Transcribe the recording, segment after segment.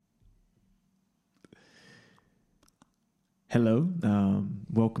Hello,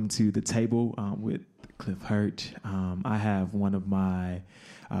 welcome to the table with Cliff Hurt. I have one of my,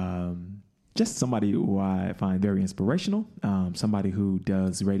 just somebody who I find very inspirational, somebody who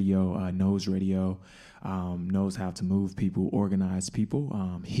does radio, knows radio, knows how to move people, organize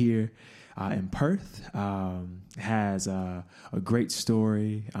people here in Perth, has a great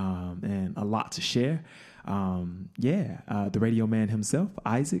story and a lot to share. The radio man himself,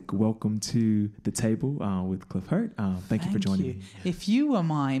 Isaac, welcome to the table with Cliff Hurt. Thank you for joining me. If you were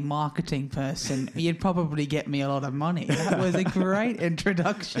my marketing person, you'd probably get me a lot of money. That was a great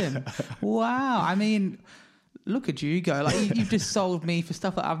introduction. Wow. I mean, look at you go. Like you've just sold me for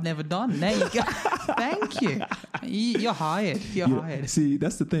stuff that I've never done. There you go. Thank you. You're hired. You're hired. See,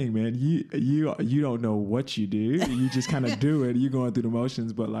 that's the thing, man. You don't know what you do. You just kind of do it. You're going through the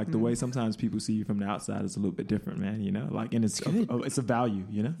motions, but like the way sometimes people see you from the outside is a little bit different, man. You know, like, and it's a value.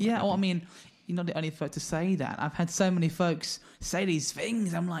 You know. Yeah. Well, I mean, you're not the only folk to say that. I've had so many folks say these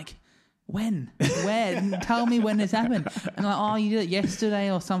things. I'm like, when? Tell me when this happened. And like, oh, you did it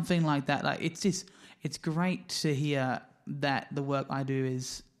yesterday or something like that. Like, it's great to hear that the work I do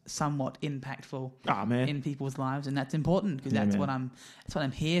is somewhat impactful in people's lives, and that's important because that's what I'm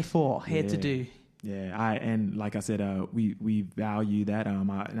here for, to do. Yeah, and like I said, we value that.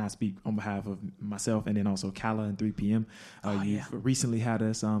 And I speak on behalf of myself and then also Kala and 3 p.m. You've recently had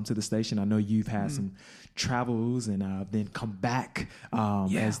us to the station. I know you've had some travels and then come back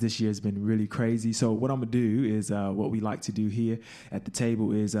as this year has been really crazy. So what I'm gonna do is what we like to do here at the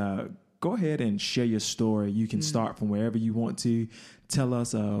table is go ahead and share your story. You can start from wherever you want to. Tell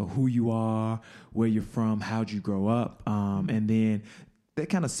us who you are, where you're from, how'd you grow up, and then that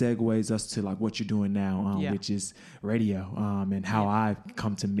kind of segues us to like what you're doing now, which is radio, and how I've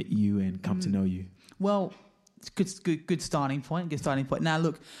come to meet you and come to know you. Well, it's good starting point. Good starting point. Now,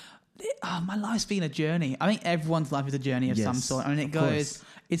 look, my life's been a journey. I think everyone's life is a journey of some sort. I mean,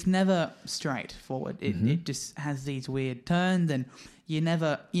 it's never straightforward. It just has these weird turns, and you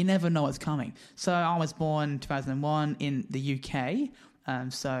never know what's coming. So I was born 2001 in the UK.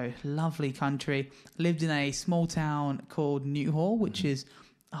 So lovely country. Lived in a small town called Newhall, which is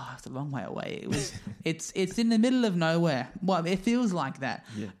it's a long way away. It's in the middle of nowhere. Well, it feels like that.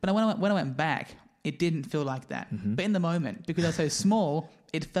 Yeah. But when I went back, it didn't feel like that. But in the moment, because I was so small,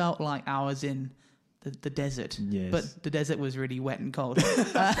 it felt like I was in the desert. Yes. But the desert was really wet and cold.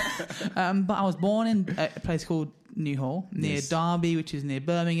 But I was born in a place called Newhall, near Derby, which is near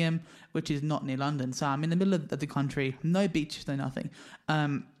Birmingham, which is not near London. So I'm in the middle of the country, no beaches, no nothing.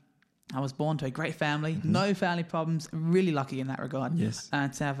 I was born to a great family, no family problems, really lucky in that regard. Yes.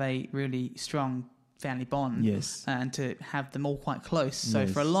 And to have a really strong family bond. Yes. And to have them all quite close. So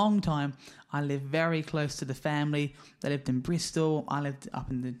for a long time, I lived very close to the family. They lived in Bristol. I lived up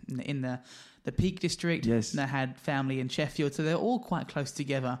in the Peak District. Yes. And I had family in Sheffield. So they're all quite close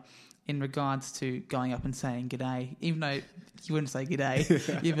together in regards to going up and saying g'day, even though you wouldn't say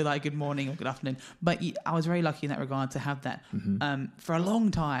g'day, you'd be like good morning or good afternoon. But I was very lucky in that regard to have that. For a long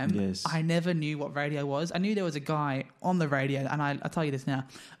time, I never knew what radio was. I knew there was a guy on the radio, and I'll tell you this now.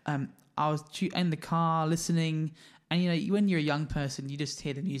 I was in the car listening, and when you're a young person, you just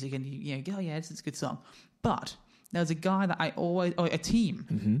hear the music and you go, oh yeah, this is a good song. But there was a guy that a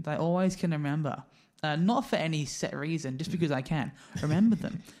team that I always can remember. Not for any set reason, just because I can remember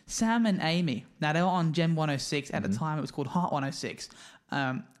them. Sam and Amy. Now, they were on Gem 106. At the time, it was called Heart 106.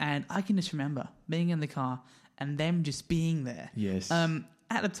 And I can just remember being in the car and them just being there. Yes.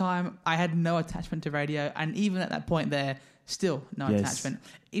 At the time, I had no attachment to radio. And even at that point there, still no attachment.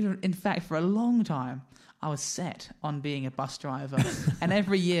 Even, in fact, for a long time, I was set on being a bus driver. And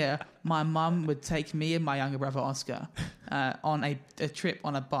every year, my mum would take me and my younger brother, Oscar, on a trip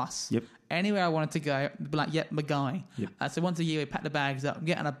on a bus. Yep. Anywhere I wanted to go, be like, yep, we're going. Yep. So once a year, we pack the bags up,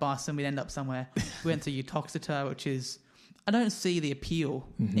 get on a bus, and we'd end up somewhere. We went to Uttoxeter, which is... I don't see the appeal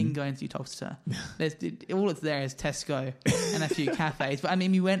in going to Uttoxeter. All that's there is Tesco and a few cafes. But, I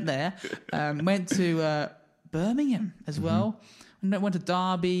mean, we went there, went to Birmingham as well, and went to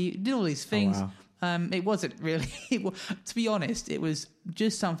Derby, did all these things. Oh, wow. It wasn't really... to be honest, it was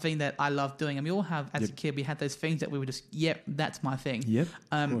just something that I loved doing. And we all have, as a kid, we had those things that we were just, that's my thing. Yep,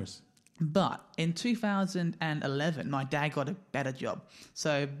 of course. But in 2011, my dad got a better job.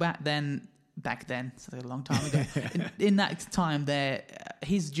 So back then, it's like a long time ago, in that time there,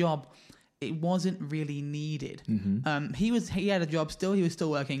 his job, it wasn't really needed. He had a job still, he was still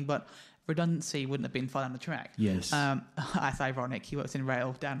working, but redundancy wouldn't have been far down the track. Yes. That's ironic, he works in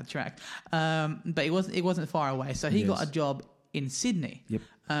rail down the track. But it wasn't far away. So he got a job in Sydney,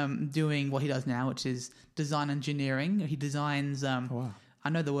 doing what he does now, which is design engineering. He designs... I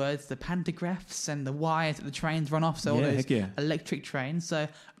know the words, the pantographs and the wires that the trains run off. So all those electric trains. So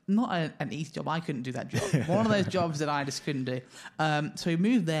not an easy job. I couldn't do that job. One of those jobs that I just couldn't do. So we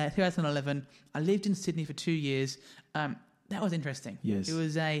moved there, 2011. I lived in Sydney for 2 years. That was interesting. Yes. It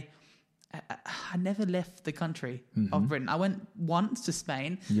was I never left the country of Britain. I went once to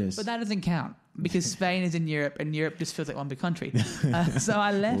Spain, but that doesn't count because Spain is in Europe and Europe just feels like one big country. So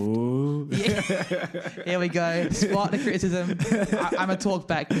I left. Yeah. Here we go. Spot the criticism. I'm a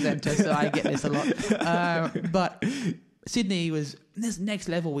talkback presenter, so I get this a lot. But Sydney was this next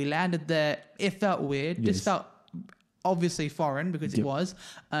level. We landed there. It felt weird. Yes. Just felt obviously foreign because it was.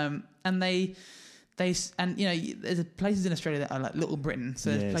 And there's places in Australia that are like Little Britain.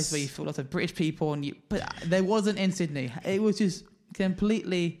 So there's places where you feel lots of British people, but there wasn't in Sydney. It was just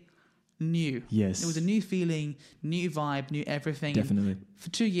completely new. Yes, it was a new feeling, new vibe, new everything. Definitely. And for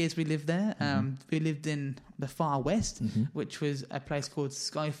 2 years we lived there. We lived in the far west, which was a place called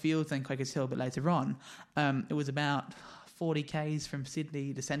Skyfields and Quakers Hill. But later on, it was about 40 k's from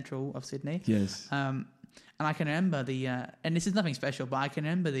Sydney, the central of Sydney. Yes. And I can remember and this is nothing special, but I can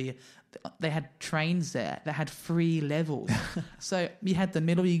remember they had trains there that had 3 levels. So you had the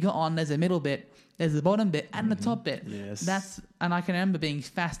middle, you got on, there's a middle bit, there's the bottom bit and the top bit. Yes. And I can remember being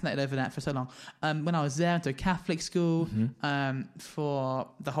fascinated over that for so long. When I was there, I went to a Catholic school for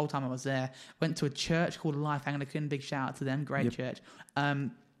the whole time I was there. Went to a church called Life Anglican, big shout out to them, great church.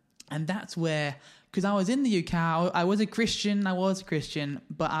 And that's where, because I was in the UK, I was a Christian,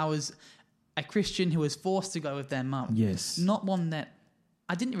 but I was a Christian who was forced to go with their mum. Yes. Not one that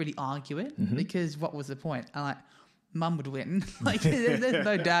I didn't really argue it because what was the point? Mum would win. There's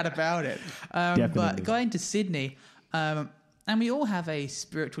no doubt about it. But going to Sydney, and we all have a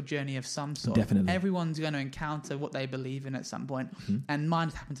spiritual journey of some sort. Definitely. Everyone's going to encounter what they believe in at some point. And mine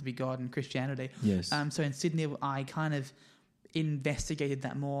happened to be God and Christianity. Yes. So in Sydney, I kind of investigated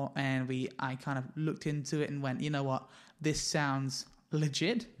that more and I kind of looked into it and went, you know what, this sounds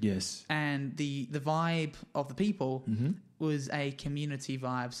legit. Yes. And the vibe of the people was a community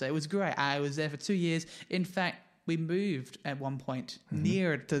vibe. So it was great. I was there for 2 years. In fact, we moved at one point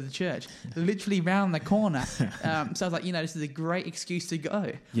nearer to the church, literally round the corner. So I was like, this is a great excuse to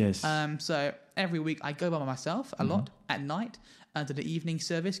go. Yes. So every week I go by myself a lot at night to the evening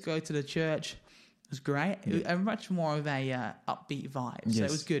service, go to the church. It was great. It was much more of a upbeat vibe. So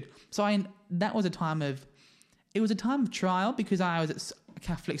it was good. So that was a time of trial because I was at a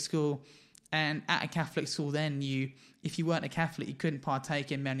Catholic school, and at a Catholic school then if you weren't a Catholic, you couldn't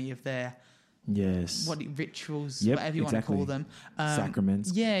partake in many of their rituals, whatever you want to call them.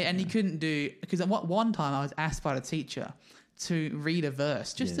 Sacraments. Yeah, and you couldn't do, because at one time I was asked by the teacher to read a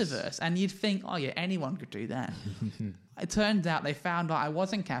verse, just a verse, and you'd think, oh yeah, anyone could do that. It turns out they found out I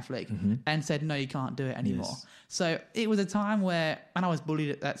wasn't Catholic and said, no, you can't do it anymore. Yes. So it was a time where, and I was bullied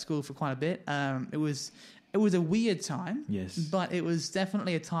at that school for quite a bit. It was a weird time, but it was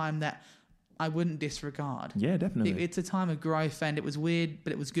definitely a time that I wouldn't disregard. Yeah, definitely. It's a time of growth, and it was weird,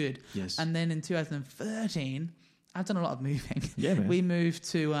 but it was good. Yes. And then in 2013, I've done a lot of moving. Yeah, man. We moved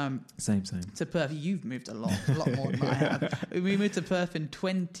to same to Perth. You've moved a lot more than I have. We moved to Perth in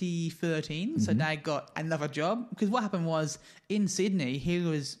 2013. So Dad got another job, because what happened was in Sydney he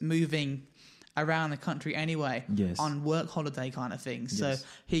was moving around the country anyway on work holiday kind of thing. So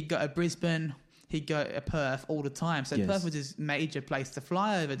he'd go to Brisbane. He'd go to Perth all the time. So Perth was his major place to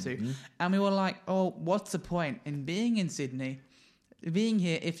fly over to. And we were like, oh, what's the point in being in Sydney, being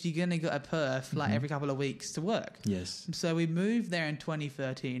here, if you're going to go to Perth like every couple of weeks to work? Yes. So we moved there in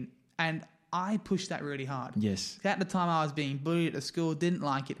 2013, and I pushed that really hard. Yes. At the time I was being bullied at the school, didn't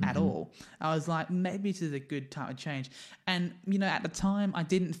like it at all. I was like, maybe this is a good time to change. And, at the time I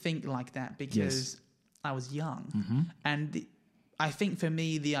didn't think like that because I was young. And I think for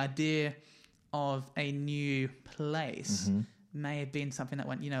me, the idea of a new place may have been something that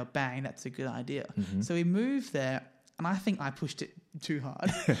went, bang, that's a good idea. So we moved there, and I think I pushed it too hard.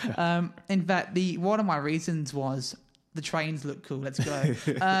 In fact, one of my reasons was the trains look cool, let's go.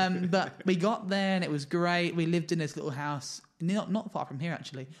 But we got there and it was great. We lived in this little house, not far from here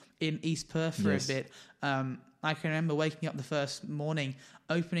actually, in East Perth for a bit. I can remember waking up the first morning,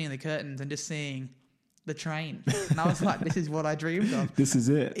 opening the curtains and just seeing the train. And I was like, this is what I dreamed of. This is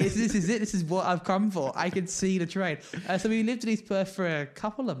it. This is it. This is what I've come for. I could see the train. So we lived in East Perth for a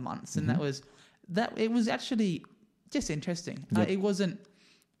couple of months, and it was actually just interesting. It wasn't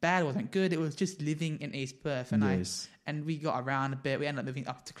bad, it wasn't good. It was just living in East Perth, and we got around a bit. We ended up moving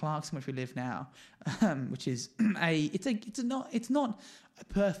up to Clarkson, which we live now, which is it's not a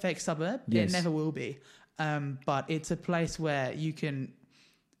perfect suburb. It never will be, but it's a place where you can,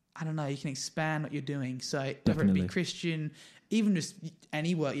 you can expand what you're doing. So whether it be Christian, even just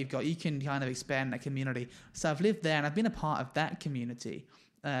any work you've got, you can kind of expand that community. So I've lived there and I've been a part of that community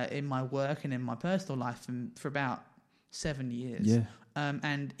in my work and in my personal life for about 7 years. Yeah.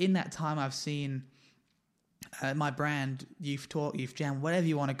 And in that time, I've seen my brand, Youth Talk, Youth Jam, whatever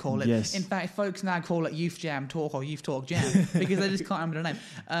you want to call it. Yes. In fact, folks now call it Youth Jam Talk or Youth Talk Jam because they just can't remember the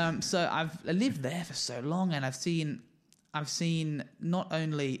name. So I've lived there for so long, and I've seen not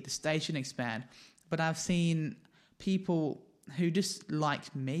only the station expand, but I've seen people who just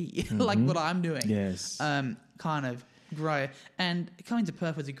like me, like what I'm doing. Yes. Kind of grow, and coming to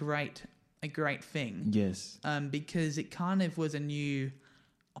Perth was a great thing. Yes. Because it kind of was a new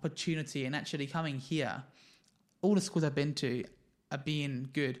opportunity, and actually coming here, all the schools I've been to are being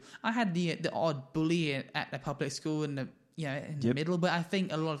good. I had the odd bully at the public school in the the middle, but I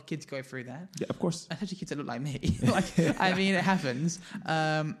think a lot of kids go through that. Yeah, of course. Especially kids that look like me. I mean, it happens.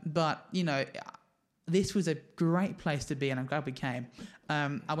 But this was a great place to be, and I'm glad we came.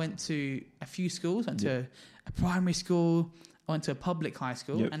 I went to a few schools. Went to a primary school. I went to a public high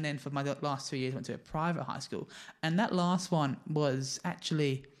school, and then for my last 2 years, I went to a private high school. And that last one was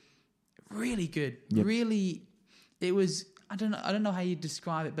actually really good. Really, it was. I don't know how you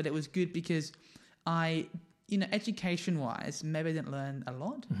describe it, but it was good because education-wise, maybe I didn't learn a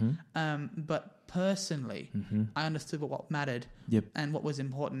lot, but personally, I understood what mattered and what was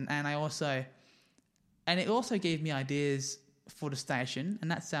important, and it also gave me ideas for the station. And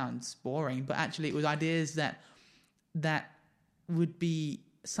that sounds boring, but actually, it was ideas that would be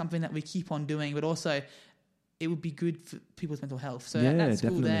something that we keep on doing, but also it would be good for people's mental health. So at that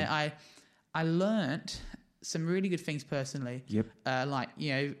school there, I learnt some really good things personally. Like,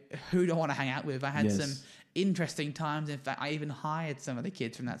 who do I want to hang out with? I had some interesting times. In fact, I even hired some of the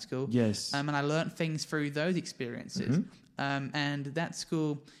kids from that school. And I learnt things through those experiences. And that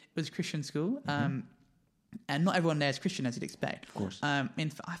school was a Christian school. And not everyone there is Christian, as you'd expect. Of course. I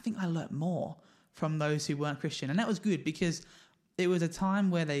think I learnt more from those who weren't Christian. And that was good because it was a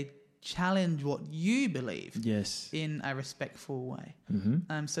time where they challenge what you believe in a respectful way.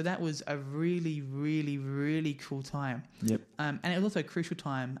 So that was a really, really, really cool time. And it was also a crucial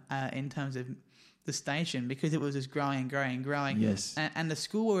time in terms of the station because it was just growing and growing and growing. And the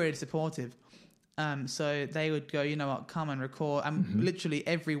school were really supportive. So they would go, you know what, come and record. Literally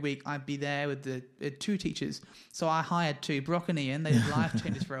every week I'd be there with the two teachers. So I hired two, Brock and Ian. They did life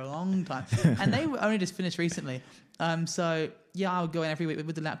changes for a long time. And they were only just finished recently. I would go in every week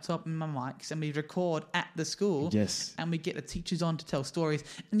with the laptop and my mics, and we'd record at the school. And we'd get the teachers on to tell stories.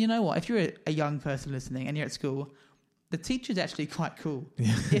 And you know what? If you're a young person listening and you're at school, the teacher's actually quite cool.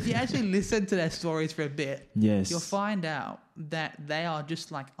 If you actually listen to their stories for a bit, you'll find out that they are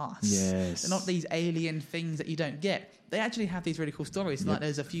just like us. They're not these alien things that you don't get. They actually have these really cool stories. Like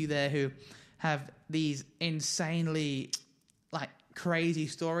there's a few there who have these insanely crazy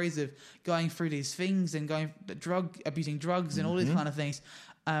stories of going through these things and abusing drugs and all these kind of things.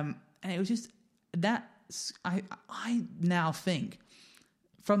 And it was just that I now think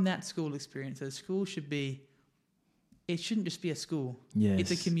from that school experience, the school it shouldn't just be a school.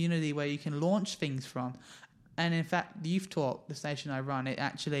 It's a community where you can launch things from. And in fact, Youth Talk, the station I run, it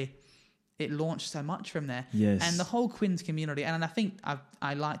launched so much from there. And the whole Quins community, and I think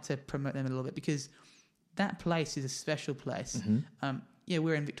I like to promote them a little bit because that place is a special place.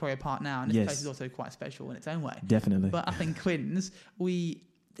 We're in Victoria Park now, and this place is also quite special in its own way. Definitely. But up in Quins,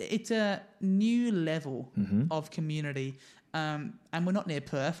 it's a new level of community. And we're not near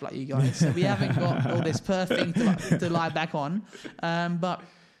Perth like you guys, so we haven't got all this Perth thing to lie back on. But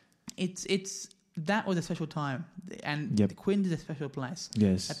that was a special time, and Quins is a special place.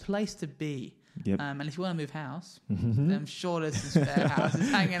 A place to be. And if you want to move house, I'm sure there's some spare houses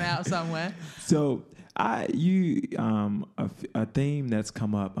hanging out somewhere. So a theme that's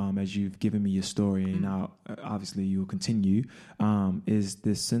come up as you've given me your story, and now obviously you'll continue, is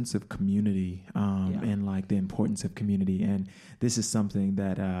this sense of community and the importance of community. And this is something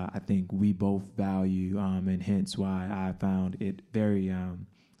that I think we both value, and hence why I found it very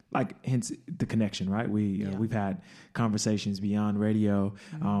hence the connection, right? We've had conversations beyond radio,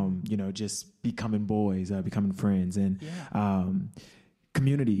 just becoming boys, becoming friends, and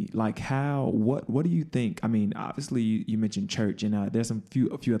community. What do you think? I mean, obviously you mentioned church, and there's a few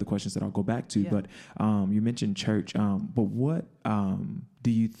other questions that I'll go back to, but you mentioned church. But what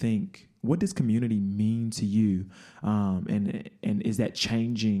do you think? What does community mean to you? And is that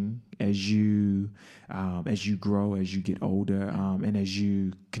changing as you grow, as you get older, and as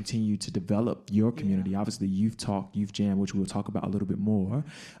you continue to develop your community? Obviously, Youth Talk, Youth Jam, which we'll talk about a little bit more,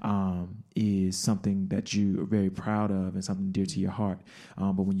 is something that you are very proud of and something dear to your heart.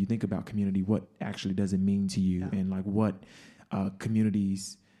 But when you think about community, what actually does it mean to you? And what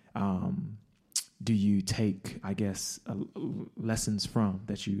communities do you take, I guess, lessons from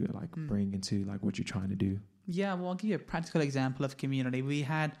that you like bring into like what you're trying to do? Yeah, well, I'll give you a practical example of community. We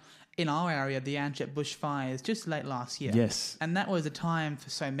had in our area the Anjet bushfires just late last year. Yes. And that was a time for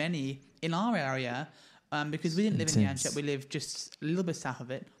so many in our area because we didn't live in the Anjet. We lived just a little bit south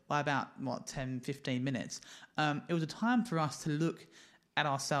of it by about, 10, 15 minutes. It was a time for us to look at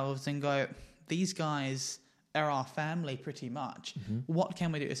ourselves and go, these guys are our family pretty much. What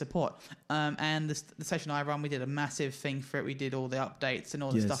can we do to support? And the session I run, we did a massive thing for it. We did all the updates and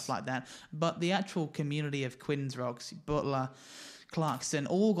all the stuff like that. But the actual community of Quinns Rocks, Butler, Clarkson,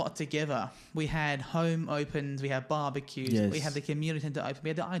 all got together. We had home opens, we had barbecues, we had the community centre open, we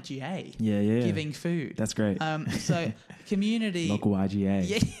had the IGA giving food. That's great. So community... Local IGA.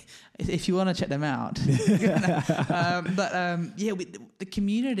 Yeah, if you want to check them out. The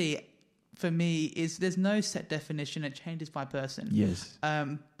community... For me, is there's no set definition. It changes by person. Yes.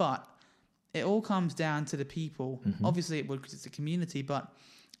 But it all comes down to the people. Obviously, it would because it's a community, but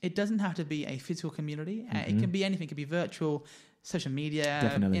it doesn't have to be a physical community. It can be anything. It could be virtual, social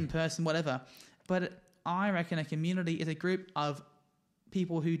media, in person, whatever. But I reckon a community is a group of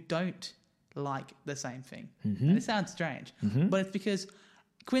people who don't like the same thing. And it sounds strange, but it's because...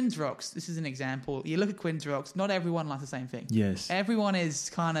 Quinns Rocks, this is an example. You look at Quinns Rocks, not everyone likes the same thing. Yes. Everyone is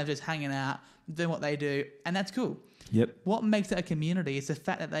kind of just hanging out, doing what they do, and that's cool. Yep. What makes it a community is the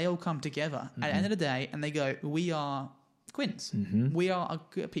fact that they all come together at the end of the day and they go, we are Quinns. We are a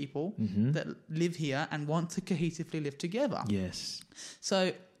group of people that live here and want to cohesively live together. Yes.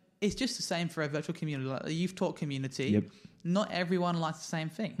 So it's just the same for a virtual community, like the Youth Talk community. Yep. Not everyone likes the same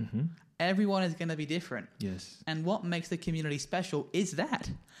thing. Everyone is going to be different. Yes. And what makes the community special is that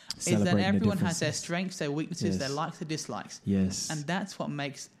everyone has their strengths, their weaknesses, their likes, their dislikes. Yes. And that's what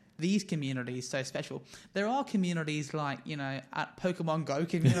makes these communities so special. There are communities like, at Pokemon Go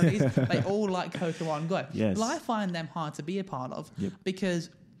communities, they all like Pokemon Go. Yes. But I find them hard to be a part of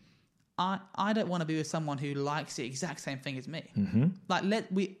because I don't want to be with someone who likes the exact same thing as me. Like,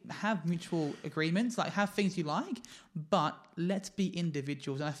 we have mutual agreements, like have things you like, but let's be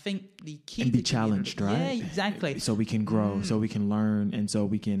individuals. And I think the key and be challenged, right? Yeah, exactly. So we can grow, so we can learn, and so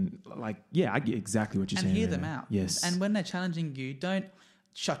we can I get exactly what you're saying. And hear them out. Yes. And when they're challenging you, don't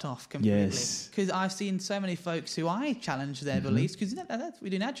shut off completely. Yes. Because I've seen so many folks who I challenge their beliefs, because that's what we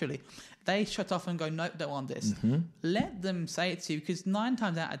do naturally. They shut off and go, nope, don't want this. Let them say it to you, because 9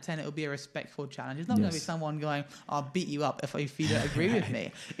 times out of 10, it will be a respectful challenge. It's not going to be someone going, I'll beat you up if you don't agree with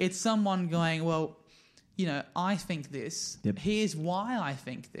me. It's someone going, well, I think this. Here's why I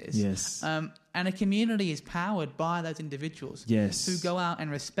think this. Yes. And a community is powered by those individuals who go out and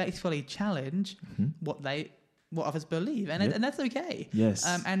respectfully challenge what others believe, and that's okay. Yes.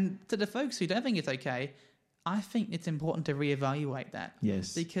 And to the folks who don't think it's okay, I think it's important to reevaluate that.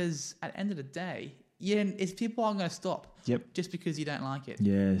 Yes. Because at the end of the day, people aren't going to stop just because you don't like it.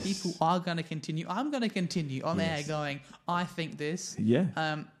 Yes. People are going to continue. I'm going to continue on air going, I think this.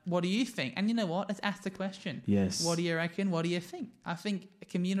 Yeah. What do you think? And you know what? Let's ask the question. Yes. What do you reckon? What do you think? I think a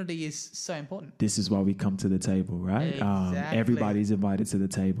community is so important. This is why we come to the table, right? Exactly. Everybody's invited to the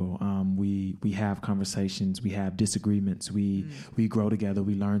table. We have conversations. We have disagreements. We grow together.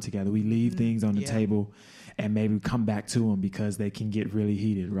 We learn together. We leave things on the table. And maybe come back to them because they can get really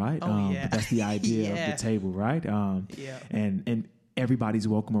heated, right? But that's the idea of the table, right? And everybody's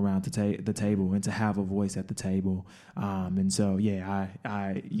welcome around the table and to have a voice at the table. And so,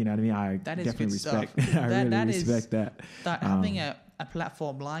 I you know what I mean? I that is definitely respect. I that, really respect that. Having a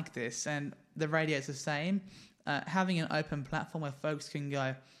platform like this, and the radio is the same. Having an open platform where folks can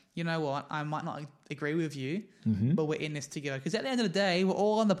go, you know what, I might not agree with you, but we're in this together. Because at the end of the day, we're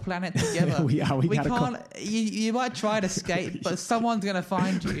all on the planet together. we can't. You might try to escape, but someone's going to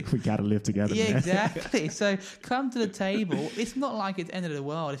find you. We got to live together. Yeah, man. exactly. So come to the table. It's not like it's the end of the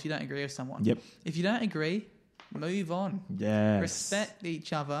world if you don't agree with someone. Yep. If you don't agree, move on. Yes. Respect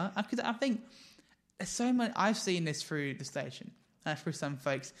each other. Because I think there's so much. I've seen this through the station. For some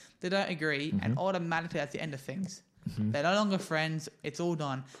folks, they don't agree, and automatically that's the end of things. They're no longer friends. It's all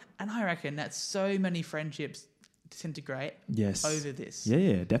done. And I reckon that so many friendships disintegrate over this.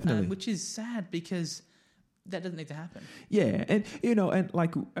 Yeah, definitely. Which is sad because that doesn't need to happen. Yeah, and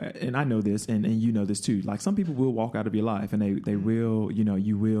and I know this, and you know this too. Like some people will walk out of your life, and they will,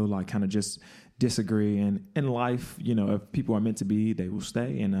 you will like kind of just disagree. And in life, if people are meant to be, they will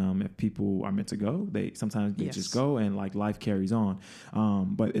stay, and if people are meant to go, they sometimes just go, and like life carries on.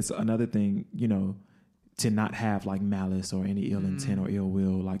 But it's another thing, to not have like malice or any ill intent or ill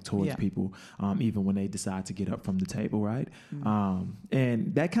will like towards people, even when they decide to get up from the table, right?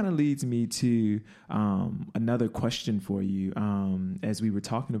 And that kind of leads me to another question for you. As we were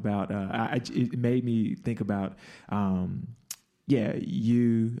talking about, it made me think about,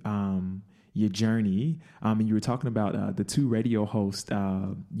 your journey, and you were talking about the two radio hosts,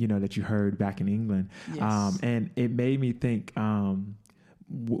 that you heard back in England, and it made me think.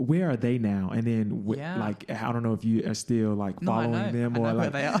 Where are they now? And then, like, I don't know if you are still like following them or like, where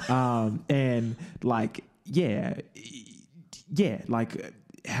they are. and like, like,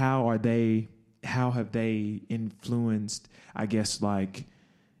 how have they influenced? I guess like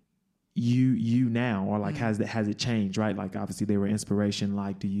you now, or like has it changed, right? Like obviously they were inspiration.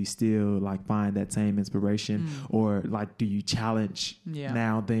 Like, do you still like find that same inspiration, or like do you challenge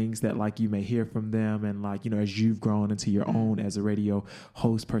now things that like you may hear from them, and like as you've grown into your own as a radio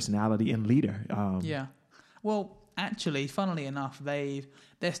host, personality, and leader? Well, actually, funnily enough, they're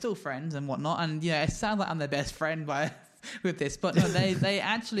still friends and whatnot, and it sounds like I'm their best friend with this, but no, they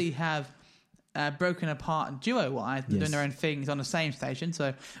actually have. Broken apart duo-wise, doing their own things on the same station.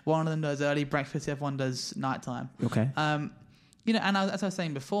 So one of them does early breakfast, the other one does nighttime. Okay. And as I was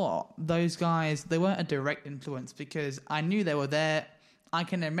saying before, those guys, they weren't a direct influence because I knew they were there. I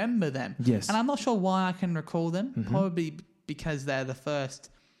can remember them. Yes. And I'm not sure why I can recall them. Probably because they're the first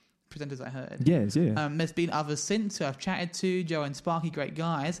presenters I heard. Yes, yeah. There's been others since who I've chatted to, Joe and Sparky, great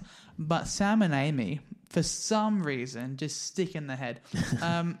guys. But Sam and Amy, for some reason, just stick in the head.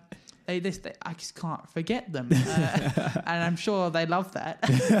 I just can't forget them, and I'm sure they love that.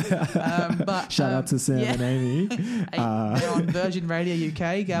 But shout out to Sam and Amy. They're on Virgin Radio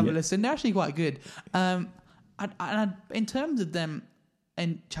UK. Go have a listen. They're actually quite good. In terms of them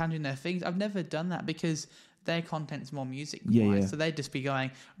and challenging their things, I've never done that because their content's more music wise. So they'd just be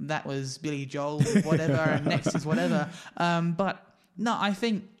going, that was Billy Joel, whatever, and next is whatever. But no, I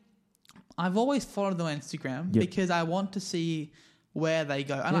think I've always followed them on Instagram because I want to see where they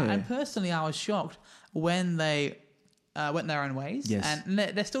go. And personally, I was shocked when they went their own ways. Yes. And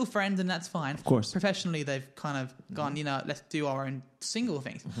they're still friends, and that's fine. Of course. Professionally, they've kind of gone, let's do our own single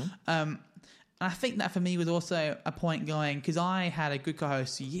things. And I think that for me was also a point going, because I had a good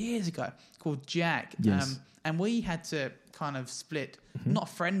co-host years ago called Jack. Yes. And we had to kind of split, not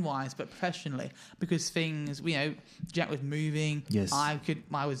friend-wise, but professionally, because things, Jack was moving. Yes. I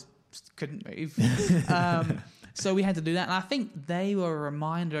couldn't move. So we had to do that. And I think they were a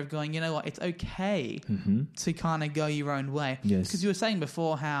reminder of going, it's okay to kind of go your own way. Yes. Because you were saying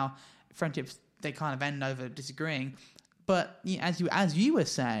before how friendships, they kind of end over disagreeing. But as you were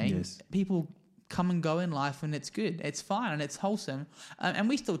saying, people come and go in life, and it's good. It's fine and it's wholesome. And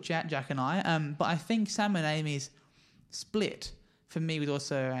we still chat, Jack and I. But I think Sam and Amy's split for me was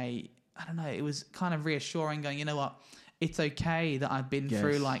also it was kind of reassuring going, it's okay that I've been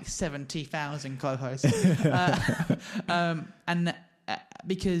through like 70,000 co-hosts.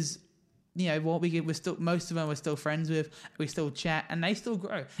 Because, we're still, most of them we're still friends with, we still chat, and they still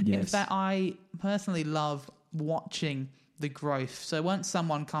grow. Yes. In fact, I personally love watching the growth. So once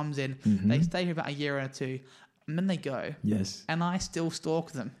someone comes in, they stay here about a year or two, and then they go. Yes. And I still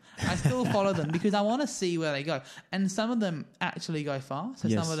stalk them. I still follow them because I want to see where they go. And some of them actually go far. So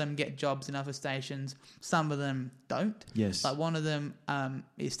some of them get jobs in other stations. Some of them don't. Yes. Like one of them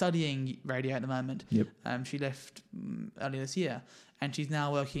is studying radio at the moment. Yep. She left earlier this year. And she's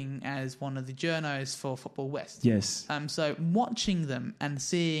now working as one of the journos for Football West. Yes. So watching them and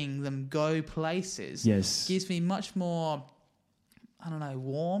seeing them go places gives me much more,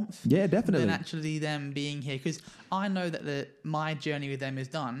 warmth. Yeah, definitely. Than actually them being here. Because I know that my journey with them is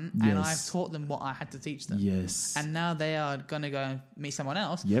done, and I've taught them what I had to teach them. Yes. And now they are going to go and meet someone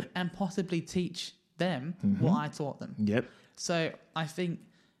else and possibly teach them what I taught them. Yep. So I think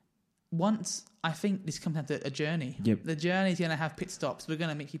this comes down to a journey. Yep. The journey is going to have pit stops. We're going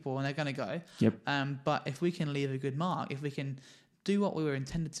to meet people and they're going to go. Yep. But if we can leave a good mark, if we can do what we were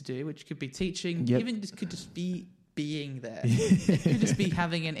intended to do, which could be teaching, even just could just be being there. It could just be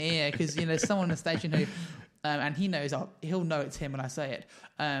having an ear, because someone on the station who, and he knows, he'll know it's him when I say it.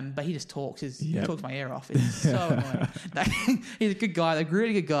 But he just talks. He talks my ear off. It's so annoying. He's a good guy, a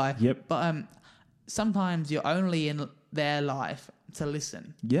really good guy. Yep. But sometimes you're only in their life to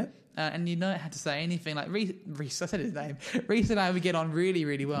listen. Yep. And you don't have to say anything. Like Reese, I said his name. Reese and I, we get on really,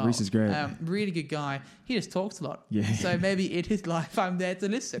 really well. Reese is great. Really good guy. He just talks a lot. Yeah. So maybe in his life, I'm there to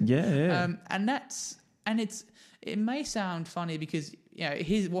listen. Yeah. And it may sound funny because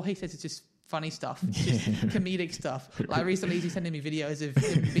what he says is just funny stuff, just comedic stuff. Like recently, he's sending me videos of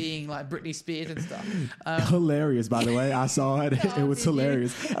him being like Britney Spears and stuff. Hilarious, by the way. I saw it. It was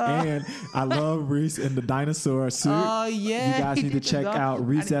hilarious. And I love Reese in the dinosaur suit. Oh, yeah. You guys need to check out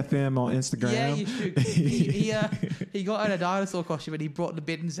Reese FM on Instagram. Yeah, you should. He got out a dinosaur costume and he brought the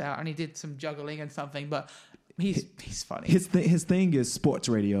bins out and he did some juggling and something, but he's funny. His thing is sports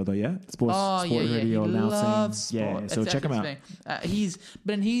radio, though, yeah? Sports radio he announcing. Loves sport. Yeah, so check him out. He's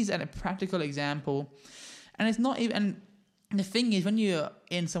a practical example. And it's not even... And the thing is, when you're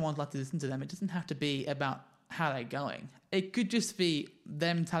in someone's life to listen to them, it doesn't have to be about how they're going. It could just be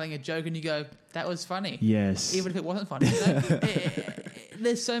them telling a joke and you go, that was funny. Yes. Even if it wasn't funny. You know?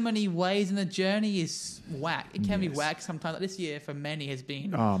 There's so many ways, and the journey is whack. It can be whack sometimes. Like this year for many has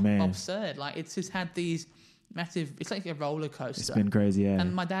been absurd. Like it's just had these massive... It's like a roller coaster. It's been crazy, yeah.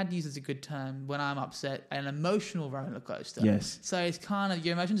 And my dad uses a good term when I'm upset, an emotional roller coaster. Yes. So it's kind of...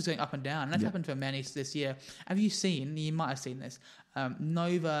 Your emotions are going up and down. And that's happened for many this year. Have you seen... You might have seen this.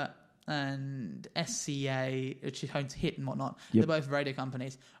 Nova and SCA, which is home to Hit and whatnot, they're both radio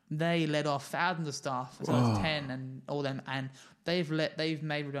companies. They let off thousands of staff, as well as 10 and all them, and they've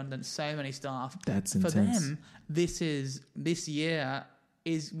made redundant so many staff. That's intense. For them, this year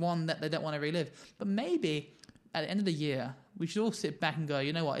is one that they don't want to relive. But maybe at the end of the year, we should all sit back and go,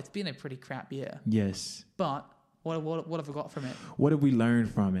 you know what, it's been a pretty crap year. Yes. But what have we got from it? What have we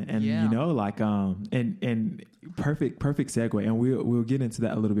learned from it? And you know, like and perfect segue, and we'll get into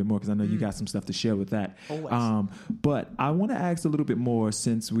that a little bit more because I know you got some stuff to share with that. Always. But I want to ask a little bit more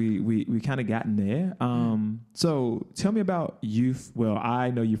since we kind of gotten there. So tell me about Youth. Well,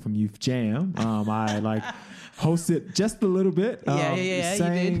 I know you from Youth Jam. I like hosted just a little bit.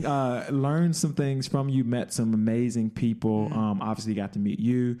 Saying, you did. Learned some things from you. Met some amazing people. Obviously got to meet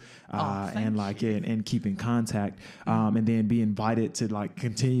you, and keep in contact. And then be invited to like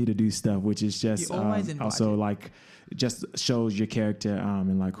continue to do stuff, which is just also like just shows your character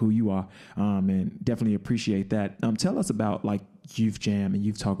and like who you are, and definitely appreciate that. Tell us about like Youth Jam and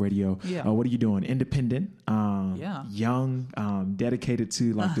Youth Talk Radio. What are you doing? Independent, young, dedicated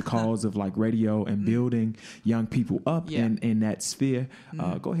to like the cause of like radio and building young people up in that sphere.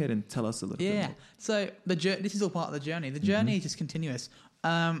 Go ahead and tell us a little bit more. So this is all part of the journey. The journey is just continuous.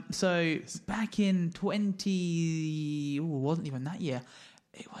 So back in it wasn't even that year.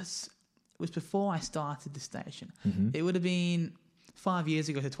 It was before I started the station. It would have been 5 years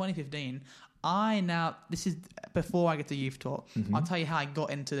ago, so 2015. This is before I get to Youth Talk. I'll tell you how I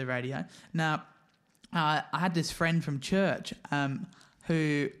got into the radio. Now, I had this friend from church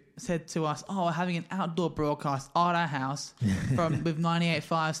who said to us, we're having an outdoor broadcast at our house with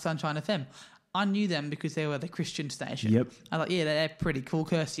 98.5 Sunshine FM. I knew them because they were the Christian station. Yep. I thought, they're pretty cool.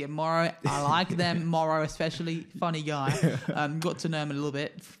 Kirsty and Morrow. I like them. Morrow especially. Funny guy. Got to know him a little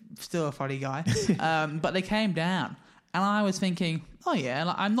bit. Still a funny guy. But they came down. And I was thinking,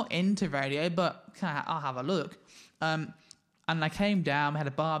 I'm not into radio, but I'll have a look. And I came down, had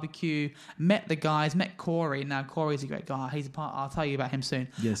a barbecue, met the guys, met Corey. Now, Corey's a great guy. I'll tell you about him soon.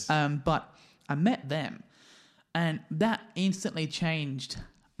 Yes. But I met them. And that instantly changed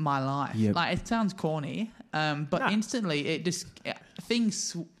my life. Yep. Like it sounds corny, but instantly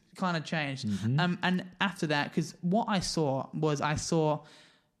things kind of changed. And after that, because what I saw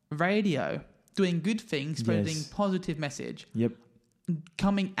radio doing good things, spreading positive message. Yep.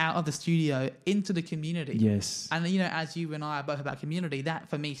 Coming out of the studio into the community. Yes. And as you and I are both about community, that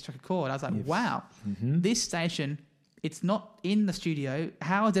for me struck a chord. I was like, wow, this station, it's not in the studio.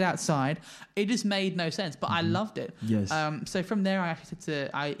 How is it outside? It just made no sense, but I loved it. Yes. So from there, I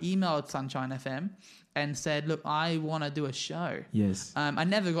emailed Sunshine FM and said, look, I want to do a show. Yes. I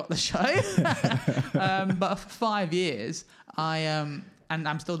never got the show, but for 5 years, and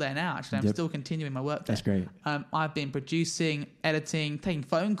I'm still there now, actually. I'm still continuing my work there. That's great. I've been producing, editing, taking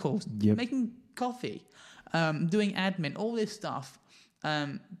phone calls, making coffee, doing admin, all this stuff,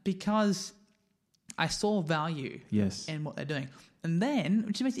 because I saw value in what they're doing. And then,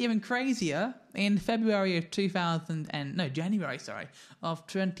 which makes it even crazier, in January of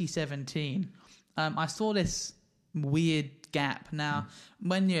 2017, I saw this weird gap. Now,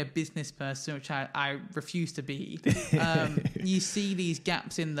 when you're a business person, which I refuse to be, you see these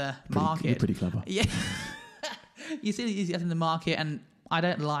gaps in the market. You're pretty clever. Yeah. You see these gaps in the market, and I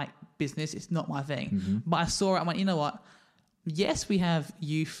don't like business. It's not my thing. But I saw it. I went, you know what? Yes, we have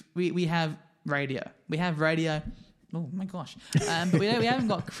youth. We have radio. We have radio. Oh, my gosh. But we haven't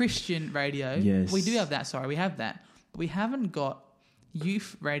got Christian radio. Yes. We do have that. Sorry, we have that. But we haven't got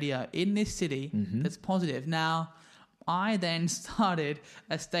youth radio in this city that's positive. Now, I then started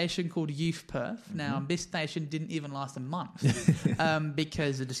a station called Youth Perth. Now, this station didn't even last a month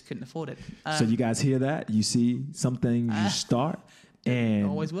because I just couldn't afford it. So you guys hear that? You see something, you start, and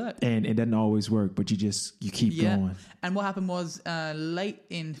always work, and it doesn't always work, but you keep going. And what happened was late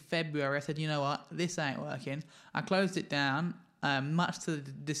in February, I said, you know what, this ain't working. I closed it down, much to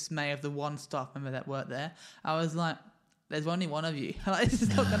the dismay of the one staff member that worked there. I was like, there's only one of you. Like, this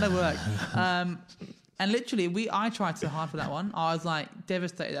is not going to work. And literally, I tried so hard for that one. I was like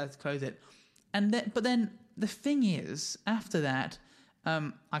devastated I had to close it. But then the thing is, after that,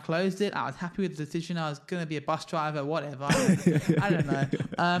 I closed it. I was happy with the decision. I was going to be a bus driver, whatever. I don't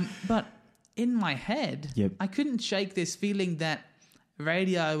know. But in my head, I couldn't shake this feeling that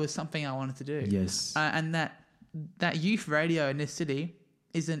radio was something I wanted to do. Yes. And that youth radio in this city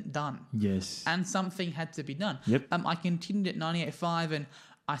isn't done. Yes. And something had to be done. Yep. I continued at 98.5 and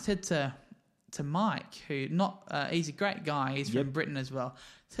I said to Mike, who he's a great guy. He's from Britain as well.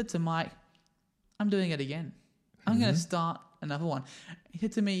 Said to Mike, I'm doing it again. I'm going to start another one. He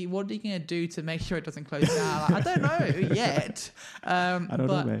said to me, what are you going to do to make sure it doesn't close down? Like, I don't know yet. I don't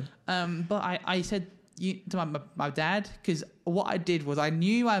know, man. But I said to my dad, because what I did was I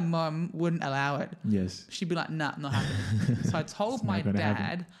knew my mum wouldn't allow it. Yes. She'd be like, nah, not happening. So I told my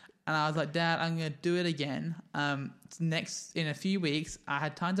dad, and I was like, Dad, I'm going to do it again. In a few weeks, I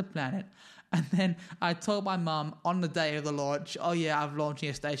had time to plan it. And then I told my mum on the day of the launch, oh yeah, I'm launching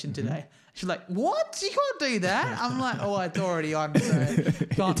a station today. She's like, what? You can't do that. I'm like, oh, it's already on. So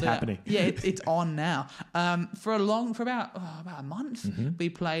can't it's happening. Yeah, it's on now. For about a month, we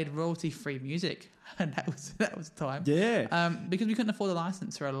played royalty-free music. And that was time. Yeah. Because we couldn't afford a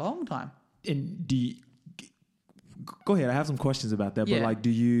license for a long time. And go ahead. I have some questions about that. But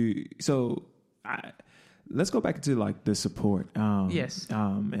let's go back into like the support. Yes.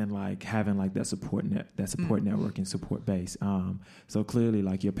 And like having like that support network and support base. So clearly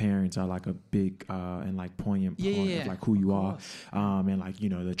like your parents are like a big and like poignant part of like who you are. And like,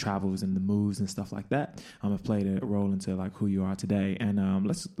 the travels and the moves and stuff like that have played a role into like who you are today. And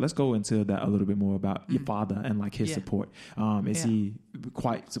let's go into that a little bit more about your father and like his support. Is he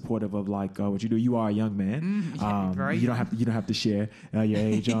quite supportive of like what you do? You are a young man. You don't have to share your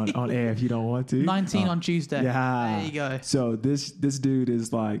age on air if you don't want to. 19 on Tuesday. Yeah, there you go. So this dude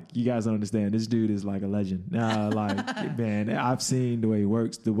is like, you guys don't understand. This dude is like a legend. Like, man, I've seen the way he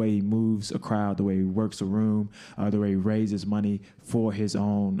works, the way he moves a crowd, the way he works a room, the way he raises money for his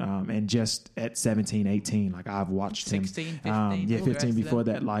own. And just at 17, 18, like I've watched 16, him. 15. 15 before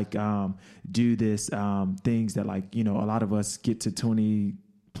that, like do this things that like, a lot of us get to 20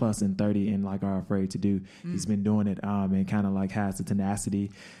 plus and 30 and like are afraid to do. He's been doing it and kind of like has the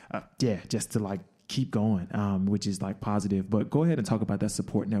tenacity, just to like keep going, which is like positive. But go ahead and talk about that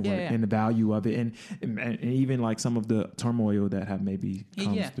support network and the value of it, and even like some of the turmoil that have maybe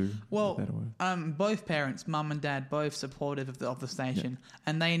comes through. Well, both parents, mum and dad, both supportive of the station,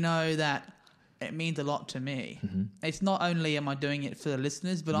 and they know that it means a lot to me. It's not only am I doing it for the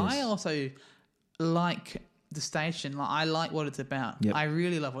listeners, but I also like the station. Like, I like what it's about. I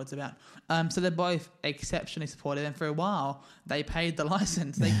really love what it's about. So they're both exceptionally supportive, and for a while they paid the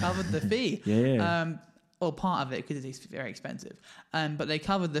license. They covered the fee. Or part of it, because it's very expensive. But they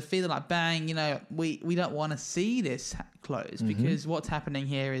covered the fee. They're like, bang, we don't want to see this close, because what's happening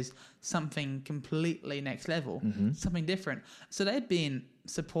here is something completely next level, something different. So they've been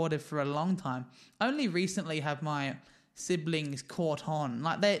supportive for a long time. Only recently have my siblings caught on.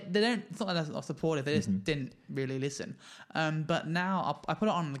 Like they don't, it's not like they're not supportive, they just didn't really listen. But now I put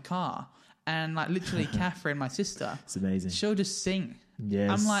it on in the car, and like literally Catherine, my sister, it's amazing, she'll just sing.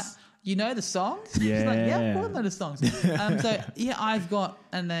 I'm like, you know the songs? Yeah. She's like, yeah, of course I know the songs. So yeah, I've got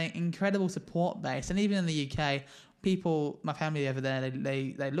an incredible support base. And even in the UK, people, my family over there,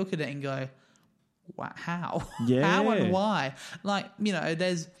 they look at it and go, wow, how? How and why? Like,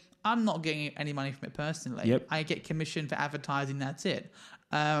 I'm not getting any money from it personally. I get commission for advertising, that's it.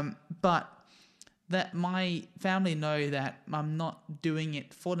 But that my family know that I'm not doing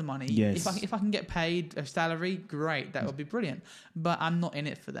it for the money. Yes. If I can get paid a salary, great, that would be brilliant. But I'm not in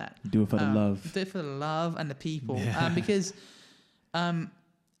it for that. Do it for the love. Do it for the love and the people. Because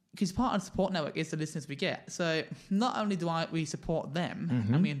part of the support network is the listeners we get. So not only do we support them,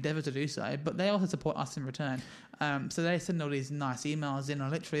 and we endeavour to do so, but they also support us in return. So they send all these nice emails in,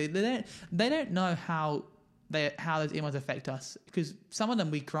 and literally they don't know how those emails affect us, because some of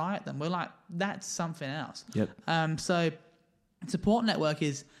them we cry at them. We're like, that's something else. So support network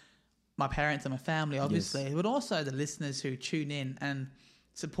is my parents and my family, obviously, but also the listeners who tune in and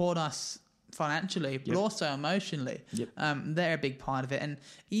support us financially, but also emotionally. They're a big part of it. And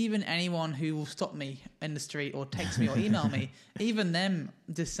even anyone who will stop me in the street or text me or email me, even them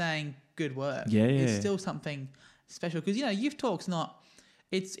just saying good work is still something special. Because, Youth Talk's not,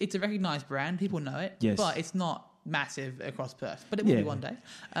 it's a recognised brand. People know it, but it's not massive across Perth, but it will be one day.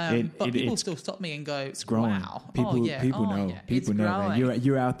 But people still stop me and go, "It's growing." Wow, people know. Yeah. People know. Man.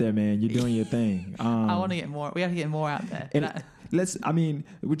 You're out there, man. You're doing your thing. I want to get more. We have to get more out there.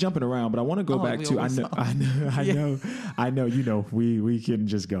 We're jumping around, but I want to go back to. I know. We can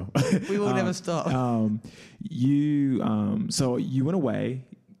just go. We will never stop. So you went away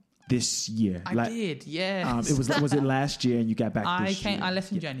this year. I did. Yes. Was it last year, and you got back? I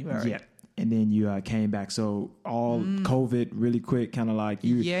left in January. Yeah. And then you came back. So all COVID really quick, kind of like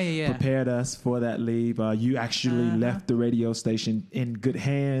you prepared us for that leave. You actually left the radio station in good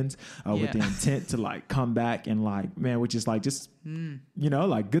hands with the intent to like come back and like, man, which is like just,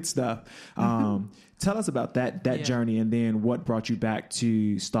 like good stuff. Tell us about that journey, and then what brought you back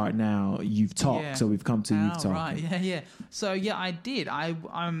to start now Youth Talk. Yeah. So we've come to Youth Talk. Right. Yeah. So I did. I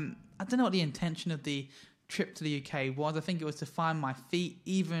don't know what the intention of the trip to the UK was. I think it was to find my feet,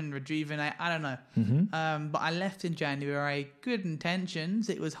 even rejuvenate. I don't know. But I left in January. Good intentions.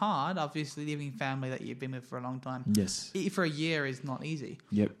 It was hard, obviously, leaving family that you've been with for a long time. Yes. For a year is not easy.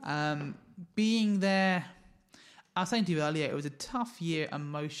 Yep. Being there, I was saying to you earlier, it was a tough year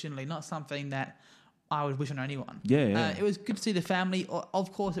emotionally, not something that I would wish on anyone. Yeah. It was good to see the family.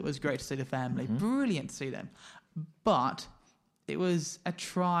 Of course, it was great to see the family. Brilliant to see them. But it was a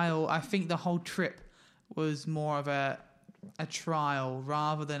trial. I think the whole trip was more of a trial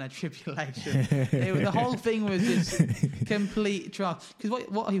rather than a tribulation. The whole thing was just complete trial. Because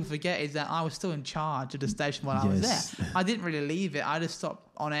what people forget is that I was still in charge of the station while I was there. I didn't really leave it. I just stopped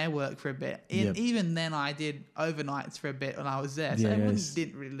on air work for a bit. Even then, I did overnights for a bit when I was there. So I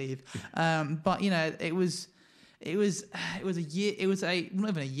didn't really leave. But it was a year. It was not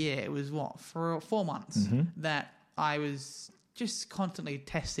even a year. It was for 4 months that I was just constantly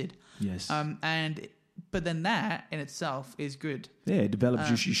tested. Yes. But then that in itself is good. Yeah, it developed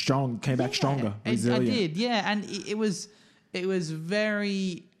you strong, came back stronger, resilient. I did, yeah. And it was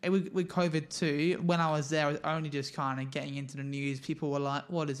very, with COVID too, when I was there, I was only just kind of getting into the news. People were like,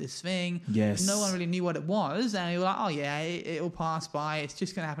 what is this thing? Yes. No one really knew what it was. And we were like, oh yeah, it'll pass by. It's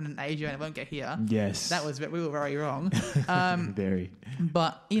just going to happen in Asia and it won't get here. Yes. We were very wrong. Very.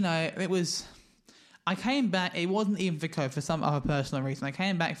 But, it was... I came back, it wasn't even for COVID, for some other personal reason. I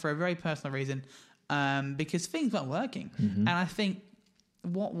came back for a very personal reason because things weren't working. And I think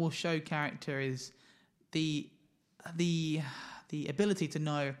what will show character is the ability to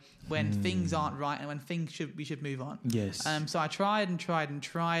know when things aren't right and when we should move on. Yes. So I tried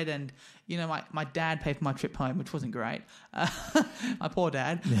and my dad paid for my trip home, which wasn't great. My poor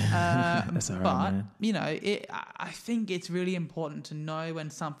dad. That's all right, but, man. I think it's really important to know when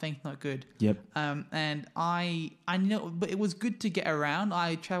something's not good. Yep. And I know, but it was good to get around.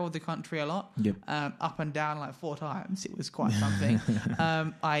 I traveled the country a lot. Yep. Up and down like 4 times. It was quite something.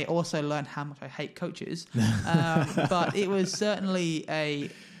 I also learned how much I hate coaches. But it was certainly a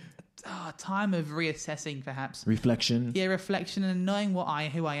time of reassessing, perhaps reflection. Yeah, reflection and knowing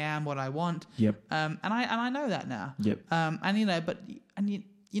who I am, what I want. Yep. And I know that now. Yep.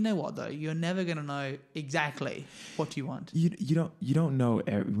 You know what though? You're never going to know exactly what you want. You don't know.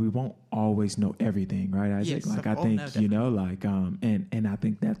 We won't always know everything, right? Isaac? Yes, I think and I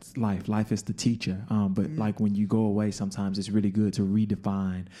think that's life. Life is the teacher. But like when you go away, sometimes it's really good to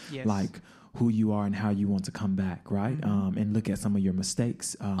redefine, who you are and how you want to come back, right? And look at some of your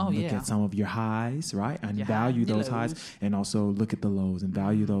mistakes, look at some of your highs, right? And value those highs, and also look at the lows and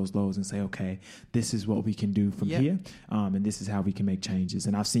value those lows and say, okay, this is what we can do from here, and this is how we can make changes.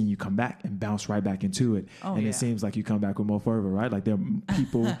 And I've seen you come back and bounce right back into it, it seems like you come back with more fervor, right? Like there are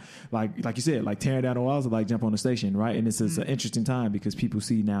people, like you said, like tearing down the walls or like jump on the station, right? And it's an interesting time because people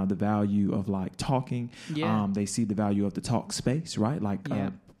see now the value of like talking, they see the value of the talk space, right? Like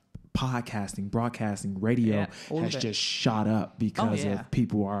podcasting, broadcasting, radio has just shot up because of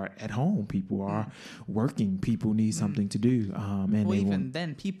people are at home, people are working, people need something to do.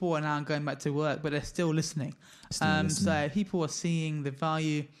 Then people are now going back to work, but they're still listening. So people are seeing the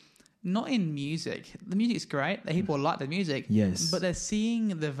value, not in music. The music's great. People like the music. Yes. But they're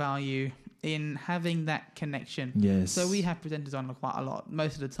seeing the value in having that connection. Yes. So we have presenters on quite a lot,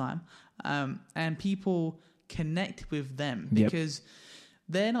 most of the time. And people connect with them because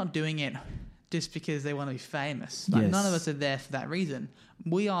they're not doing it just because they want to be famous. Like, none of us are there for that reason.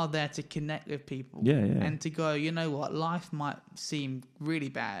 We are there to connect with people. And to go, you know what, life might seem really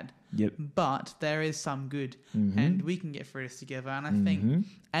bad, but there is some good, and we can get through this together. And I think,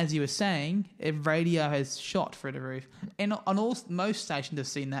 as you were saying, if radio has shot through the roof, and on most stations have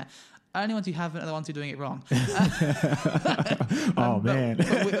seen that. Only ones who haven't are the ones who are doing it wrong. Man.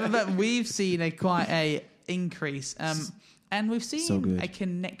 But we've seen quite a increase. And we've seen a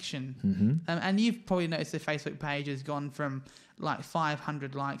connection. And you've probably noticed the Facebook page has gone from like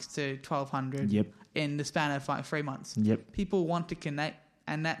 500 likes to 1,200 in the span of like 3 months. People want to connect,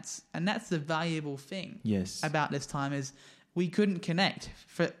 and that's the valuable thing about this time is we couldn't connect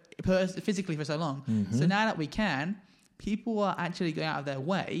physically for so long. So now that we can, people are actually going out of their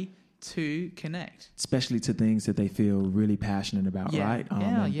way to connect, especially to things that they feel really passionate about, right?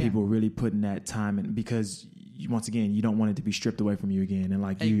 People really putting that time in, because once again, you don't want it to be stripped away from you again, and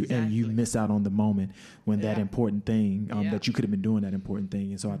like you miss out on the moment when that important thing that you could have been doing that important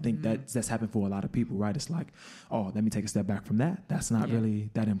thing. And so I think that's happened for a lot of people, right? It's like, oh, let me take a step back from that. That's not really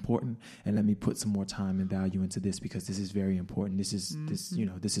that important, and let me put some more time and value into this, because this is very important. This is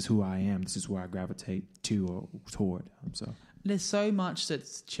this is who I am. This is where I gravitate to or toward. So there's so much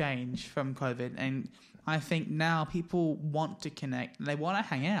that's changed from COVID, and I think now people want to connect. They want to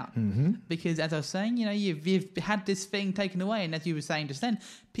hang out because, as I was saying, you've had this thing taken away, and as you were saying just then,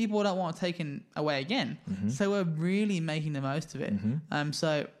 people don't want it taken away again. So we're really making the most of it.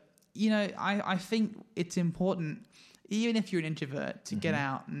 So I think it's important, even if you're an introvert, to get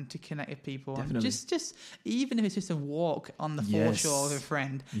out and to connect with people. Definitely. And just even if it's just a walk on the foreshore with a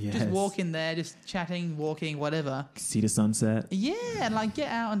friend, just walk in there, just chatting, walking, whatever. See the sunset. Yeah, and like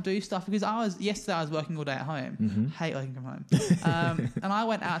get out and do stuff, because yesterday I was working all day at home. Hate working from home. And I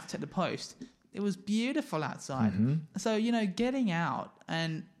went out to take the post. It was beautiful outside. So, getting out,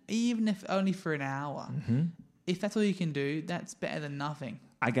 and even if only for an hour, if that's all you can do, that's better than nothing.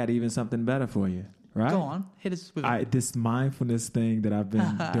 I got even something better for you. Right? Go on, hit us with it. This mindfulness thing that I've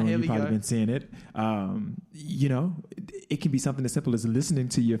been doing, you've probably been seeing it. It can be something as simple as listening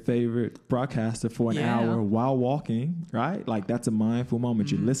to your favorite broadcaster for an hour while walking, right? Like, that's a mindful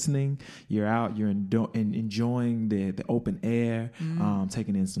moment. You're listening, you're out, you're enjoying the open air,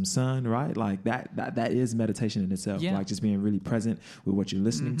 taking in some sun, right? Like that is meditation in itself. Like just being really present with what you're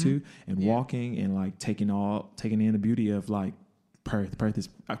listening to and walking, and like taking in the beauty of like Perth. Perth is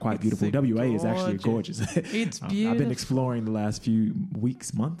quite beautiful. WA is actually gorgeous. It's beautiful. I've been exploring the last few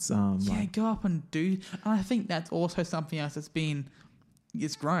weeks, months. Go up and do. And I think that's also something else that's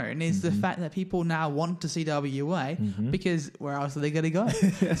grown is the fact that people now want to see WA because where else are they going to go?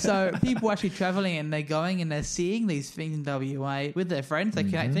 So people are actually traveling, and they're going and they're seeing these things in WA with their friends. They're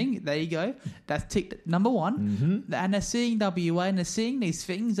connecting. There you go. That's tick number one. And they're seeing WA, and they're seeing these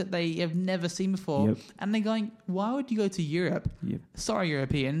things that they have never seen before. And they're going, why would you go to Europe? Sorry,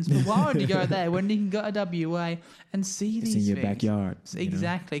 Europeans, but why would you go there when you can go to WA and see these things? It's in your backyard.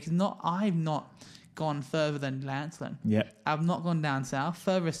 Exactly. Because I've not gone further than Lancelin. I've not gone down south.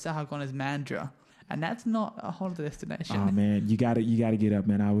 Further south I've gone is Mandurah, and that's not a holiday destination. Oh man, you got to get up,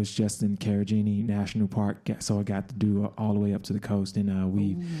 man. I was just in Karijini National Park, so I got to do all the way up to the coast, and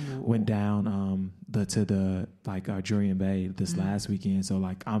we went down to the Jurien Bay this last weekend. So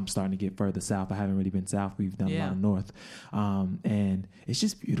like I'm starting to get further south. I haven't really been south. We've done a lot of north, and it's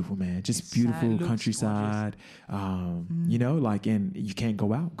just beautiful, man. Just beautiful countryside. And you can't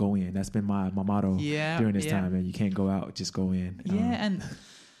go out, go in. That's been my motto during this time, man. You can't go out, just go in.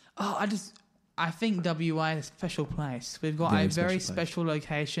 I think WA is a special place. We've got a very special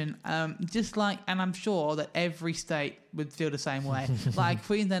location. And I'm sure that every state would feel the same way. Like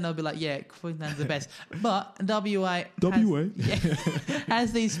Queensland, they'll be like, yeah, Queensland's the best. But WA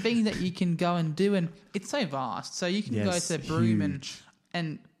has these things that you can go and do, and it's so vast. So you can go to Broome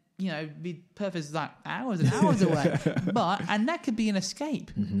and Perth is like hours and hours away. And that could be an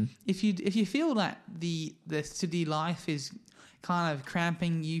escape. If you feel like the city life is kind of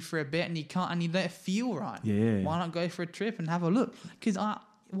cramping you for a bit, and you don't feel right. Why not go for a trip and have a look? Because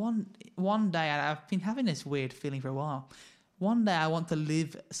one day I've been having this weird feeling for a while. One day I want to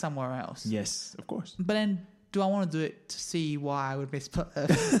live somewhere else. Yes, of course. But then, do I want to do it to see why I would miss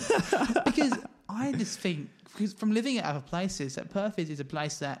Perth? Because I just think, because from living at other places, that Perth is a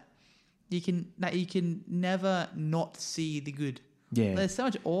place that you can never not see the good Yeah. There's so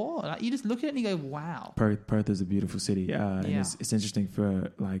much awe. Like, you just look at it and you go, wow. Perth is a beautiful city. And it's interesting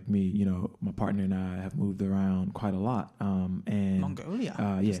for like me, you know, my partner and I have moved around quite a lot. And Mongolia.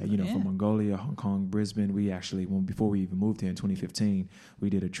 From Mongolia, Hong Kong, Brisbane. We actually, before we even moved here in 2015, we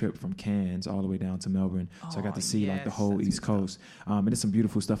did a trip from Cairns all the way down to Melbourne. So I got to see like the whole East Coast. And there's some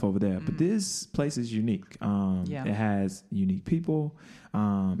beautiful stuff over there. But this place is unique. It has unique people.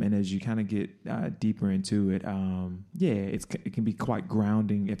 And as you kind of get deeper into it, it can be quite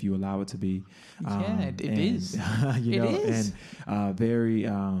grounding if you allow it to be. It is.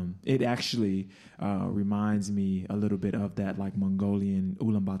 It actually reminds me a little bit of that like Mongolian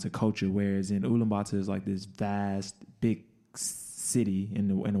Ulaanbaatar culture, whereas in Ulaanbaatar is like this vast, big city in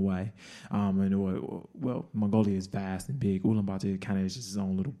a way. Mongolia is vast and big. Ulaanbaatar kind of is just its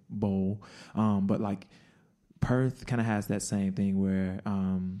own little bowl. But like Perth kind of has that same thing where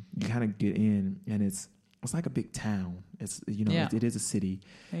you kind of get in and it's like a big town. It's it is a city,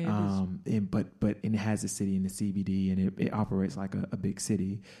 but it has a city in the CBD and it operates like a big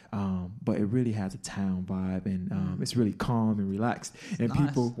city, but it really has a town vibe and it's really calm and relaxed. And nice.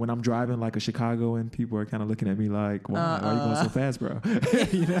 People, when I'm driving like a Chicago, and people are kind of looking at me like, why are you going so fast, bro?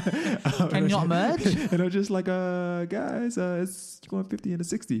 Can you not merge? And I'm just like, guys, it's going 50 and a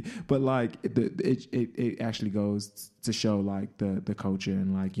 60, but like it actually goes to show like the culture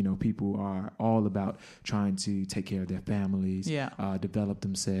and like, you know, people are all about trying to take care of their families, develop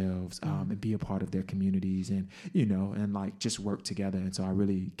themselves, and be a part of their communities, and you know, and like just work together. And so I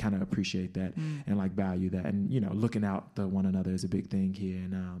really kind of appreciate that and like value that, and you know, looking out to one another is a big thing here.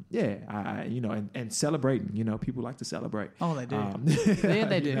 And I you know, and celebrating. You know, people like to celebrate. Oh, they do.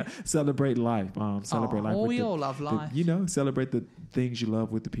 They do. Know, celebrate life. Celebrate life. We all love life. You know, celebrate the things you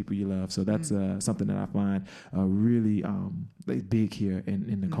love with the people you love. So that's something that I find really big here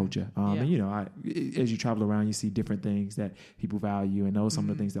in the culture. And you know, as you travel around, you see different things that people value, and those are some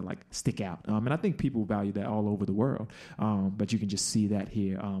of the things that like stick out. And I think people value that all over the world. But you can just see that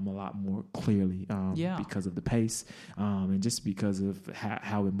here a lot more clearly because of the pace and just because of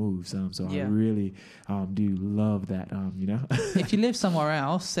how it moves. So I really do love that. You know, if you live somewhere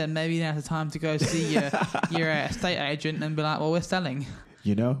else, then maybe now's the time to go see your estate agent and be like, well, we're selling.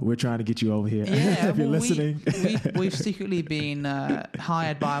 You know, we're trying to get you over here. If you're listening. We've secretly been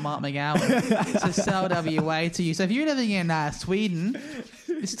hired by Mark McGowan to sell WA to you. So if you're living in Sweden,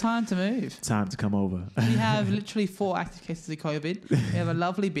 it's time to move. Time to come over. We have literally 4 active cases of COVID. We have a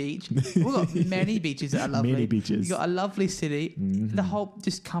lovely beach. We've got many beaches that are lovely. Many beaches. We've got a lovely city. The whole,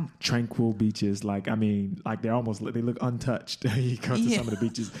 just come. Tranquil beaches. Like, I mean, like they look untouched. You go to some of the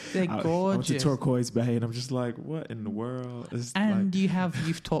beaches. They're gorgeous. I went to Turquoise Bay and I'm just like, what in the world? And you have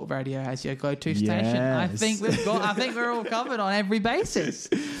Youth Talk Radio as your go-to station. I think we're all covered on every basis.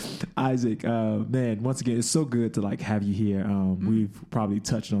 Isaac, man, once again, it's so good to like have you here. We've probably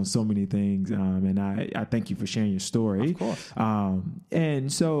touched on so many things, and I thank you for sharing your story. Of course.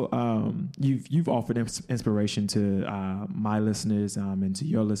 And so you've offered inspiration to my listeners and to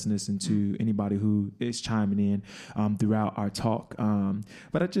your listeners and to anybody who is chiming in throughout our talk.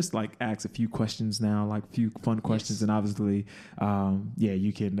 But I just like ask a few questions now, like a few fun questions, and obviously,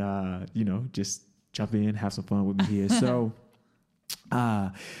 you can just jump in, have some fun with me here. So.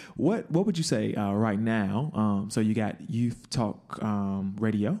 What would you say right now? So you got Youth Talk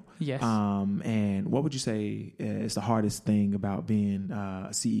Radio. Yes. And what would you say is the hardest thing about being a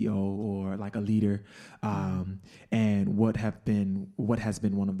CEO or like a leader? And what has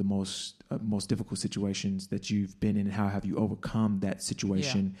been one of the most difficult situations that you've been in, and how have you overcome that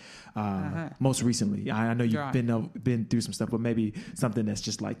situation most recently? I know you've been through some stuff, but maybe something that's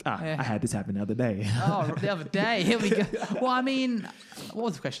just like, I had this happen the other day. The other day. Here we go. Well, I mean, what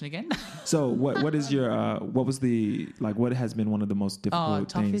was the question again? So what is your what was the like what has been one of the most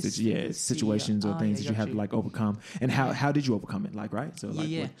difficult things that situations or things that you have to like overcome, and how did you overcome it, like, right? So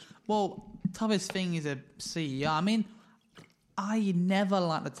like well, toughest thing is a CEO. I mean, I never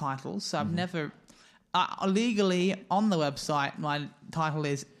liked the title, so I've never legally on the website my title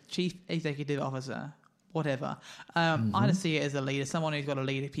is Chief Executive Officer, whatever. I just see it as a leader, someone who's got to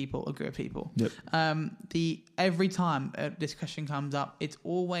lead a group of people. Yep. Every time a discussion comes up, it's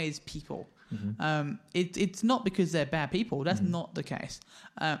always people. It's not because they're bad people. That's not the case.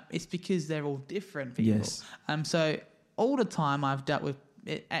 It's because they're all different people. Yes. So all the time I've dealt with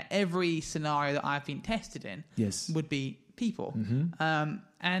every scenario that I've been tested in would be people.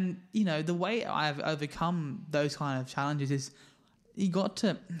 And you know, the way I've overcome those kind of challenges is you got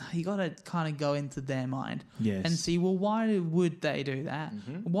to kind of go into their mind and see, well, why would they do that?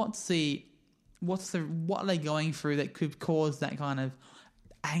 What are they going through that could cause that kind of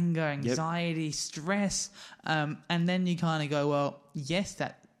anger, anxiety, stress, and then you kind of go, well, yes, take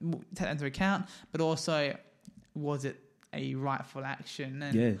that into account, but also, was it a rightful action?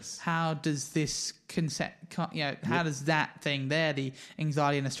 And how does this how does that thing there, the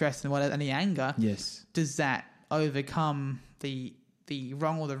anxiety and the stress and whatever, and the anger, does that overcome the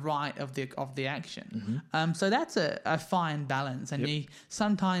wrong or the right of the action? So that's a fine balance, and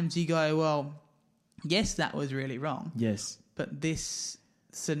sometimes you go, well, yes, that was really wrong, but this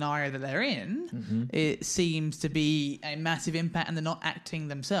scenario that they're in, it seems to be a massive impact and they're not acting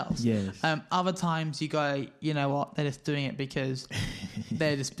themselves. Other times you go, you know what, they're just doing it because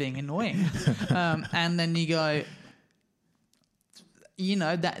they're just being annoying. And then you go, you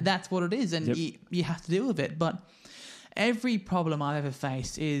know, that's what it is, and you have to deal with it. But every problem I've ever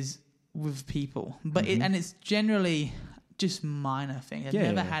faced is with people, but it's generally just minor things. I've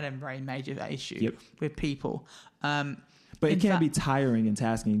never had a very major issue with people. But it can be tiring and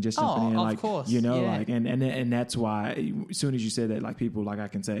tasking just jumping in, like, of course, you know, like, and that's why as soon as you say that, like, people, like, I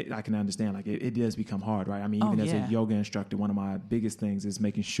can understand, like, it does become hard, right? I mean, even as a yoga instructor, one of my biggest things is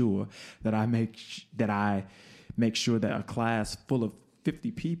making sure that I make sure that a class full of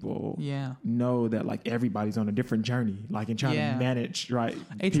 50 people know that, like, everybody's on a different journey, like, in trying to manage, right?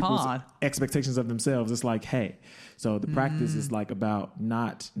 It's people's hard. Expectations of themselves. It's like, hey, so the practice is like about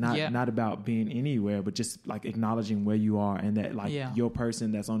not about being anywhere, but just like acknowledging where you are, and that, like, your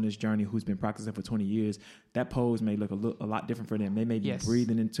person that's on this journey who's been practicing for 20 years, that pose may look a lot different for them. They may be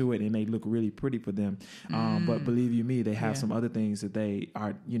breathing into it. It may look really pretty for them. But believe you me, they have some other things that they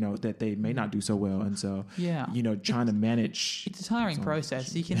are, you know, that they may not do so well. And so, you know, trying to manage. It's a tiring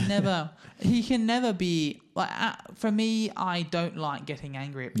process. You can never be, like, for me, I don't like getting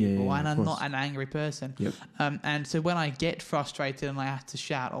angry at people, and I'm not an angry person. And so when I get frustrated and I have to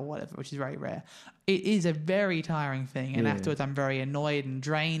shout or whatever, which is very rare, it is a very tiring thing. And afterwards, I'm very annoyed and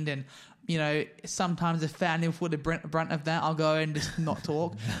drained. And, you know, sometimes if I knew for the brunt of that, I'll go and just not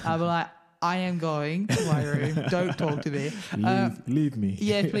talk. I'll be like, I am going to my room. Don't talk to me. Leave me.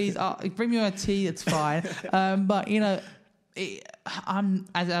 Yeah, please. Bring me a tea. It's fine. But, you know,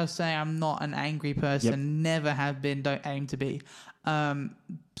 as I was saying, I'm not an angry person. Never have been. Don't aim to be.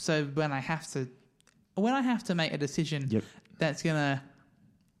 So when I have to make a decision that's gonna,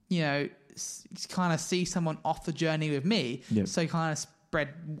 you know, kind of see someone off the journey with me, so kind of spread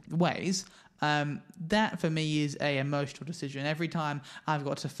ways. That for me is a emotional decision. Every time I've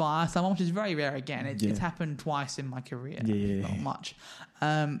got to fire someone, which is very rare again, it's happened twice in my career, not much.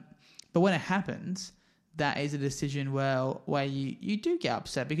 But when it happens, that is a decision where you do get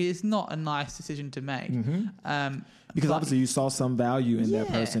upset, because it's not a nice decision to make. Because obviously you saw some value in that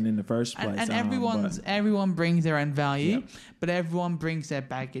person in the first place. And everyone brings their own value, but everyone brings their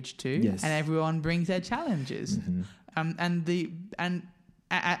baggage too, and everyone brings their challenges. On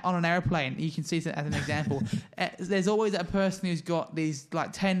an airplane, you can see that as an example. There's always that person who's got these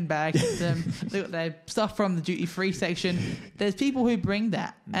like 10 bags with them. They've got their stuff from the duty-free section. There's people who bring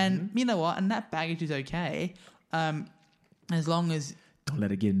that, and you know what? And that baggage is okay, as long as don't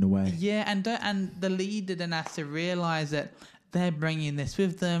let it get in the way. Yeah, and the leader then has to realize that they're bringing this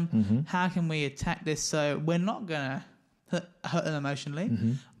with them. How can we attack this so we're not gonna hurt them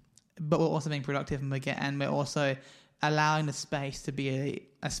emotionally, but we're also being productive, and we're also allowing the space to be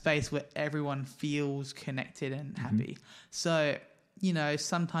a space where everyone feels connected and happy. So, you know,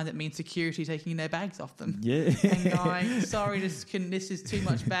 sometimes it means security taking their bags off them. And going, sorry, this is too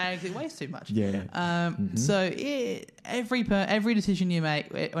much bags. It weighs too much. So every decision you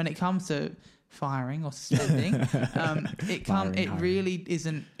make when it comes to firing or suspending, it really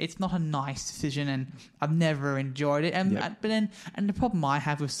isn't. It's not a nice decision, and I've never enjoyed it. And the problem I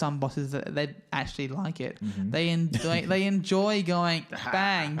have with some bosses is that they actually like it. They enjoy going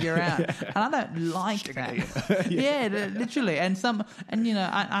bang, you're out, and I don't like that. Literally. And you know,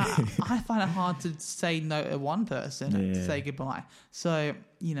 I find it hard to say no to one person and to say goodbye. So,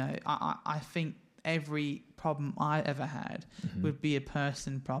 you know, I think every problem I ever had would be a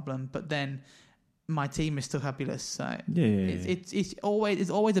person problem, but then my team is still fabulous. So it's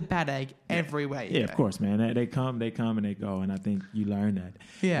always a bad egg everywhere. Yeah, of course, man. They come and they go, and I think you learn that.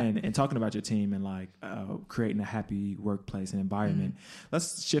 Yeah. And talking about your team and like creating a happy workplace and environment,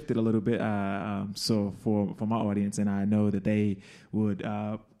 let's shift it a little bit. So for my audience, and I know that they would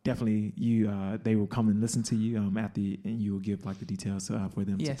definitely they will come and listen to you and you will give like the details for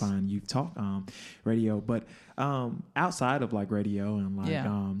them to find Youth Talk Radio. But outside of like radio and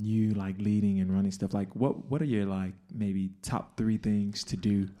like you like leading and running stuff, like what are your like maybe top 3 things to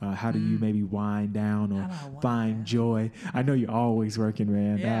do? How do you maybe wind down or find joy? I know you're always working,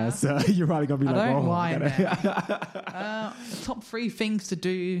 man. So you're probably gonna be like, I don't wind down. Top 3 things to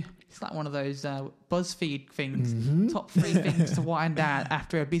do. It's like one of those BuzzFeed things. Mm-hmm. Top 3 things to wind down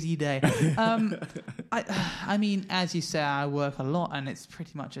after a busy day. I mean, as you say, I work a lot, and it's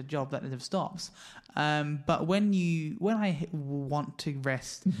pretty much a job that never stops. But when I want to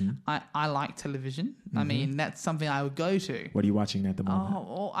rest, I like television. Mm-hmm. I mean, that's something I would go to. What are you watching at the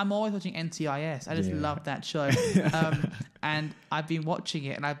moment? I'm always watching NCIS. I just love that show. And I've been watching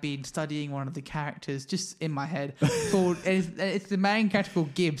it, and I've been studying one of the characters just in my head. It's the main character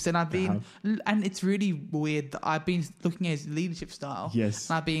called Gibbs, and and it's really weird that I've been looking at his leadership style. Yes.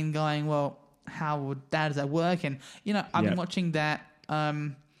 And I've been going, well, how does that work? And I've been watching that.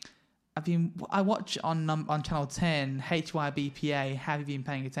 I watch on Channel 10 HYBPA. Have you been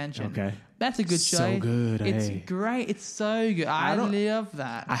paying attention? Okay, that's a good show. So good. It's great. It's so good. I love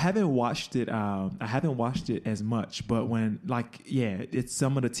that. I haven't watched it. I haven't watched it as much, but when it's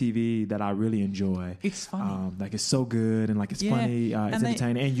some of the TV that I really enjoy. It's funny. Like it's so good and like it's funny. It's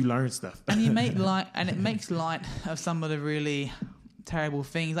entertaining, and you learn stuff. And you make light, and it makes light of some of the really terrible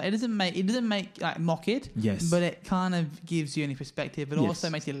things. Like it doesn't make like mock it, but it kind of gives you any perspective. It also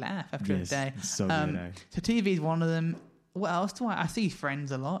makes you laugh after a day. It's so good. So TV is one of them. What else do I see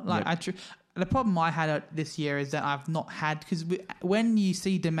Friends a lot. Like the problem I had this year is that I've not had, because when you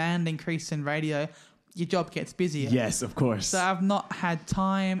see demand increase in radio, your job gets busier. Yes, of course. So I've not had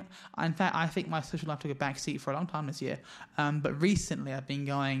time. In fact, I think my social life took a back seat for a long time this year. But recently I've been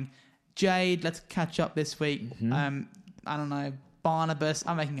going, Jade, let's catch up this week. Mm-hmm. I don't know, Barnabas.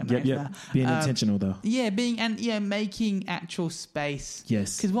 I'm making a names now. Being intentional though. Yeah, making actual space.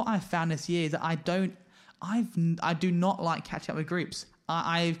 Yes. Because what I found this year is that I do not like catching up with groups.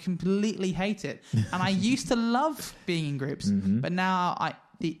 I completely hate it. And I used to love being in groups, but now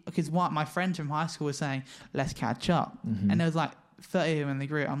because my friends from high school were saying, let's catch up. And there was like 30 of them in the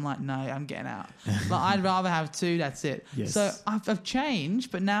group. I'm like, no, I'm getting out. Like, I'd rather have 2, that's it. Yes. So I've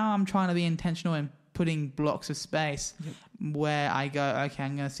changed, but now I'm trying to be intentional in putting blocks of space where I go, okay,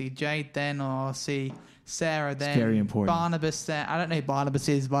 I'm going to see Jade then, or I'll see Sarah then. It's very important. Barnabas then. I don't know who Barnabas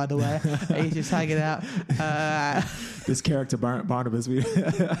is, by the way. He's just hanging out. This character, Barnabas.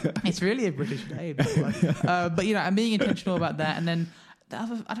 It's really a British name. But, I'm being intentional about that. And then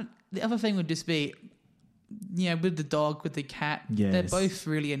the other thing would just be, with the dog, with the cat, they're both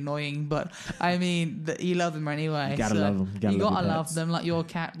really annoying, but I mean, you love them anyway. You gotta love them. You gotta love them. Like your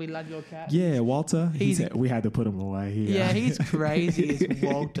cat, we love your cat. Yeah, Walter. We had to put him away. He's crazy as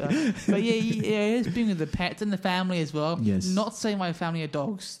Walter. But he's being with the pets and the family as well. Yes. Not saying my family are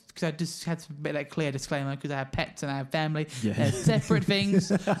dogs, because I just had to make that clear disclaimer, because I have pets and I have family. Yeah. They're separate things.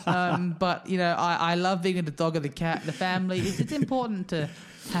 But I love being with the dog and the cat, the family. It's important to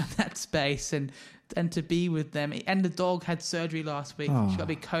have that space and to be with them. And the dog had surgery last week. She got a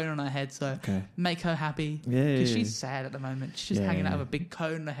big cone on her head, so make her happy. Because she's sad at the moment. She's just hanging out with a big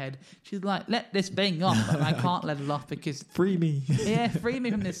cone on her head. She's like, let this thing off. And I can't let it off because... Free me. Free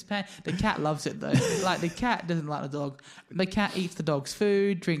me from this pain. The cat loves it though. Like, the cat doesn't like the dog. The cat eats the dog's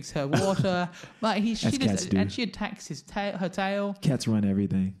food, drinks her water. Like she attacks her tail. Cats run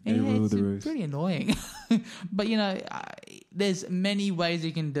everything. They rule the roost. It's pretty annoying. But there's many ways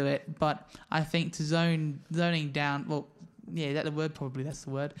you can do it, but I think to zoning down, well, is that the word? Probably that's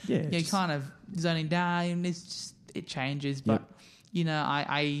the word. Kind of zoning down, it changes, but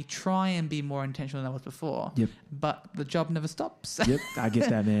I try and be more intentional than I was before. But the job never stops. I get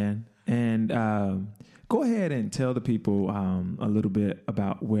that, man. And go ahead and tell the people a little bit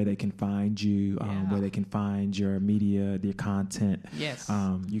about where they can find you, where they can find your media, your content. Yes.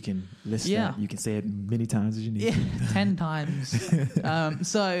 You can list that. You can say it many times as you need. 10 times.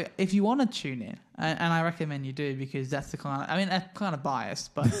 So if you want to tune in, and I recommend you do, because that's that's kind of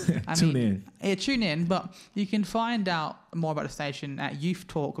biased, but tune in. Yeah, tune in, but you can find out more about the station at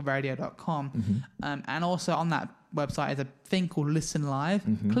youthtalkradio.com. And also on that website is a thing called Listen Live.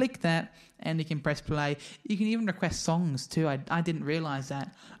 Click that and you can press play. You can even request songs too. I didn't realize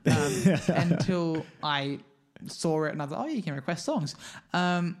that until I saw it, and I was like, you can request songs.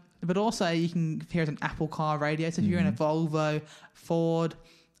 But also you can hear it on Apple Car Radio. So if you're in a Volvo, Ford,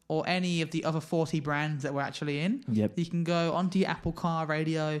 or any of the other 40 brands that we're actually in, you can go onto your Apple Car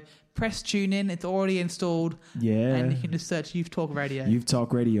Radio, press tune in. It's already installed. Yeah. And you can just search Youth Talk Radio. Youth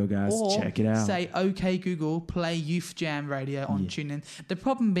Talk Radio, guys. Or check it out. say, okay, Google, play Youth Jam Radio on TuneIn. The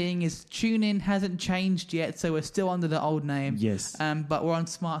problem being is TuneIn hasn't changed yet, so we're still under the old name. Yes. But we're on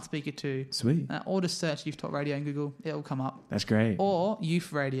Smart Speaker too. Sweet. Or just search Youth Talk Radio in Google. It'll come up. That's great. Or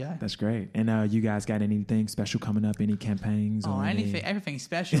Youth Radio. That's great. And you guys got anything special coming up? Any campaigns? Oh, anything. Everything's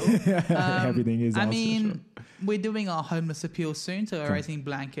special. Everything is all special. We're doing our homeless appeal soon, so we're raising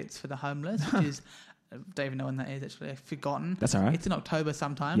blankets for the homeless, which is... I don't even know when that is, actually. I've forgotten. That's all right. It's in October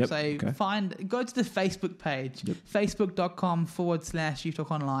sometime. Yep. So go to the Facebook page, facebook.com/Youth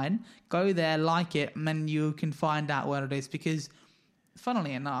Talk Online. Go there, like it, and then you can find out what it is, because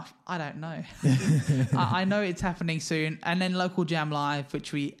funnily enough, I don't know. I know it's happening soon. And then Local Jam Live,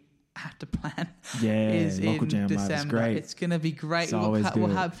 which we have to plan, is Local in Jam December. Live is great. It's going to be great. It's always good.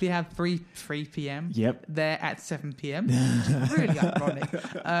 We'll hopefully have 3 p.m. Yep. there at 7 p.m. Which is really ironic.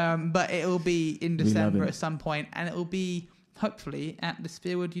 But it will be in December at some point, and it will be hopefully at the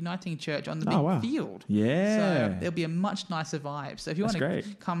Spearwood Uniting Church on the big field. Yeah. So it'll be a much nicer vibe. So if you want to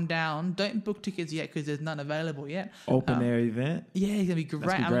come down, don't book tickets yet because there's none available yet. Open air event. Yeah, it's going to be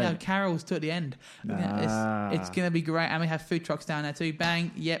great. And we have carols too at the end. It's going to be great. And we have food trucks down there too. Bang.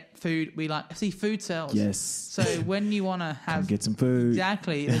 Yep. Food. See food sales. Yes. So when you want to have... get some food.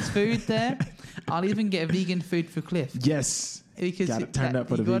 Exactly. There's food there. I'll even get vegan food for Cliff. Yes. Because got it turned up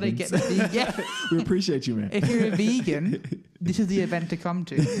for the vegans. Get the We appreciate you, man. If you're a vegan, this is the event to come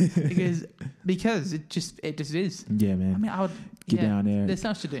to, because it just is. Yeah, man. I mean, I would get down there. There's so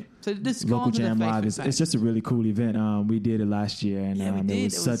much to do. So this Local Jam Live it's just a really cool event. We did it last year, and it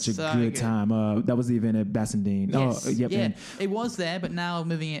was such a good time. That was the event at Bassendean. Yes. Oh, yep. Yeah, it was there, but now we're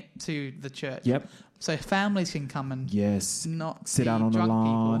moving it to the church. Yep. So families can come and not sit out on the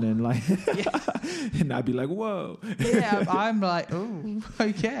lawn people. And and I'd be like, whoa. Yeah, I'm like, oh,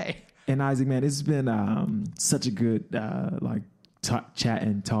 okay. And Isaac, man, it's been such a good chat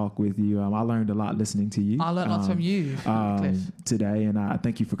and talk with you. I learned a lot listening to you. I learned lots from you, Cliff. Today, and I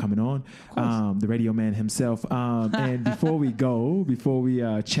thank you for coming on. The radio man himself. And before we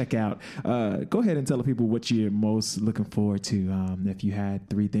check out, go ahead and tell the people what you're most looking forward to. If you had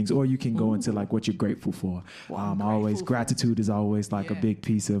 3 things, or you can go into what you're grateful for. Gratitude is always a big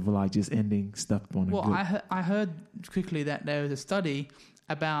piece of just ending stuff on a good. I heard quickly that there was a study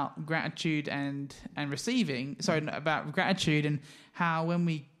about gratitude and receiving. About gratitude and how when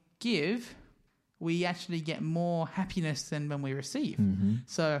we give, we actually get more happiness than when we receive. Mm-hmm.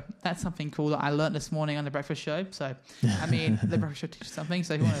 So that's something cool that I learned this morning on the breakfast show. So, I mean, the breakfast show teaches something.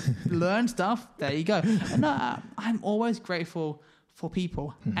 So if you want to learn stuff, there you go. And I'm always grateful for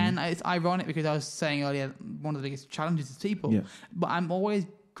people. Mm-hmm. And it's ironic because I was saying earlier, one of the biggest challenges is people. Yeah. But I'm always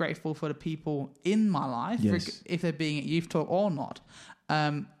grateful for the people in my life, if they're being at Youth Talk or not.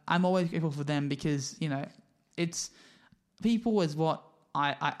 I'm always grateful for them because, it's people is what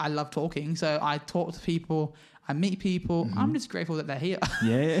I love talking. So I talk to people, I meet people. Mm-hmm. I'm just grateful that they're here.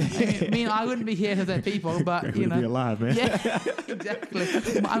 Yeah. I mean, I wouldn't be here if they're people, but, grateful to be alive, man. Yeah, exactly.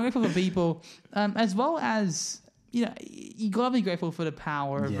 But I'm grateful for people, as well as, you got to be grateful for the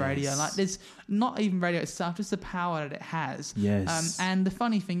power of radio. There's not even radio itself, just the power that it has. Yes. And the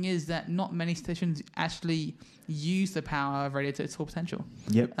funny thing is that not many stations actually use the power of radio to its full potential.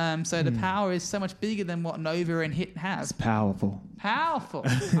 Yep. So the power is so much bigger than what Nova and Hit have. It's powerful.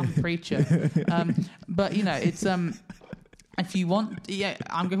 I'm a preacher. But it's if you want,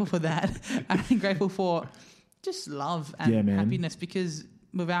 I'm grateful for that. I'm grateful for just love and happiness, because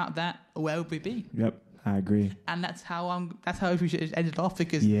without that, where would we be? Yep. I agree. And that's how we should end it off,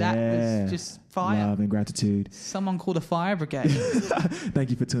 because that was just fire. Love and gratitude. Someone called a fire brigade.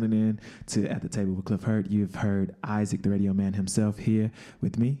 Thank you for tuning in to At the Table with Cliff Hurt. You've heard Isaac, the radio man himself, here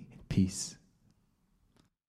with me. Peace.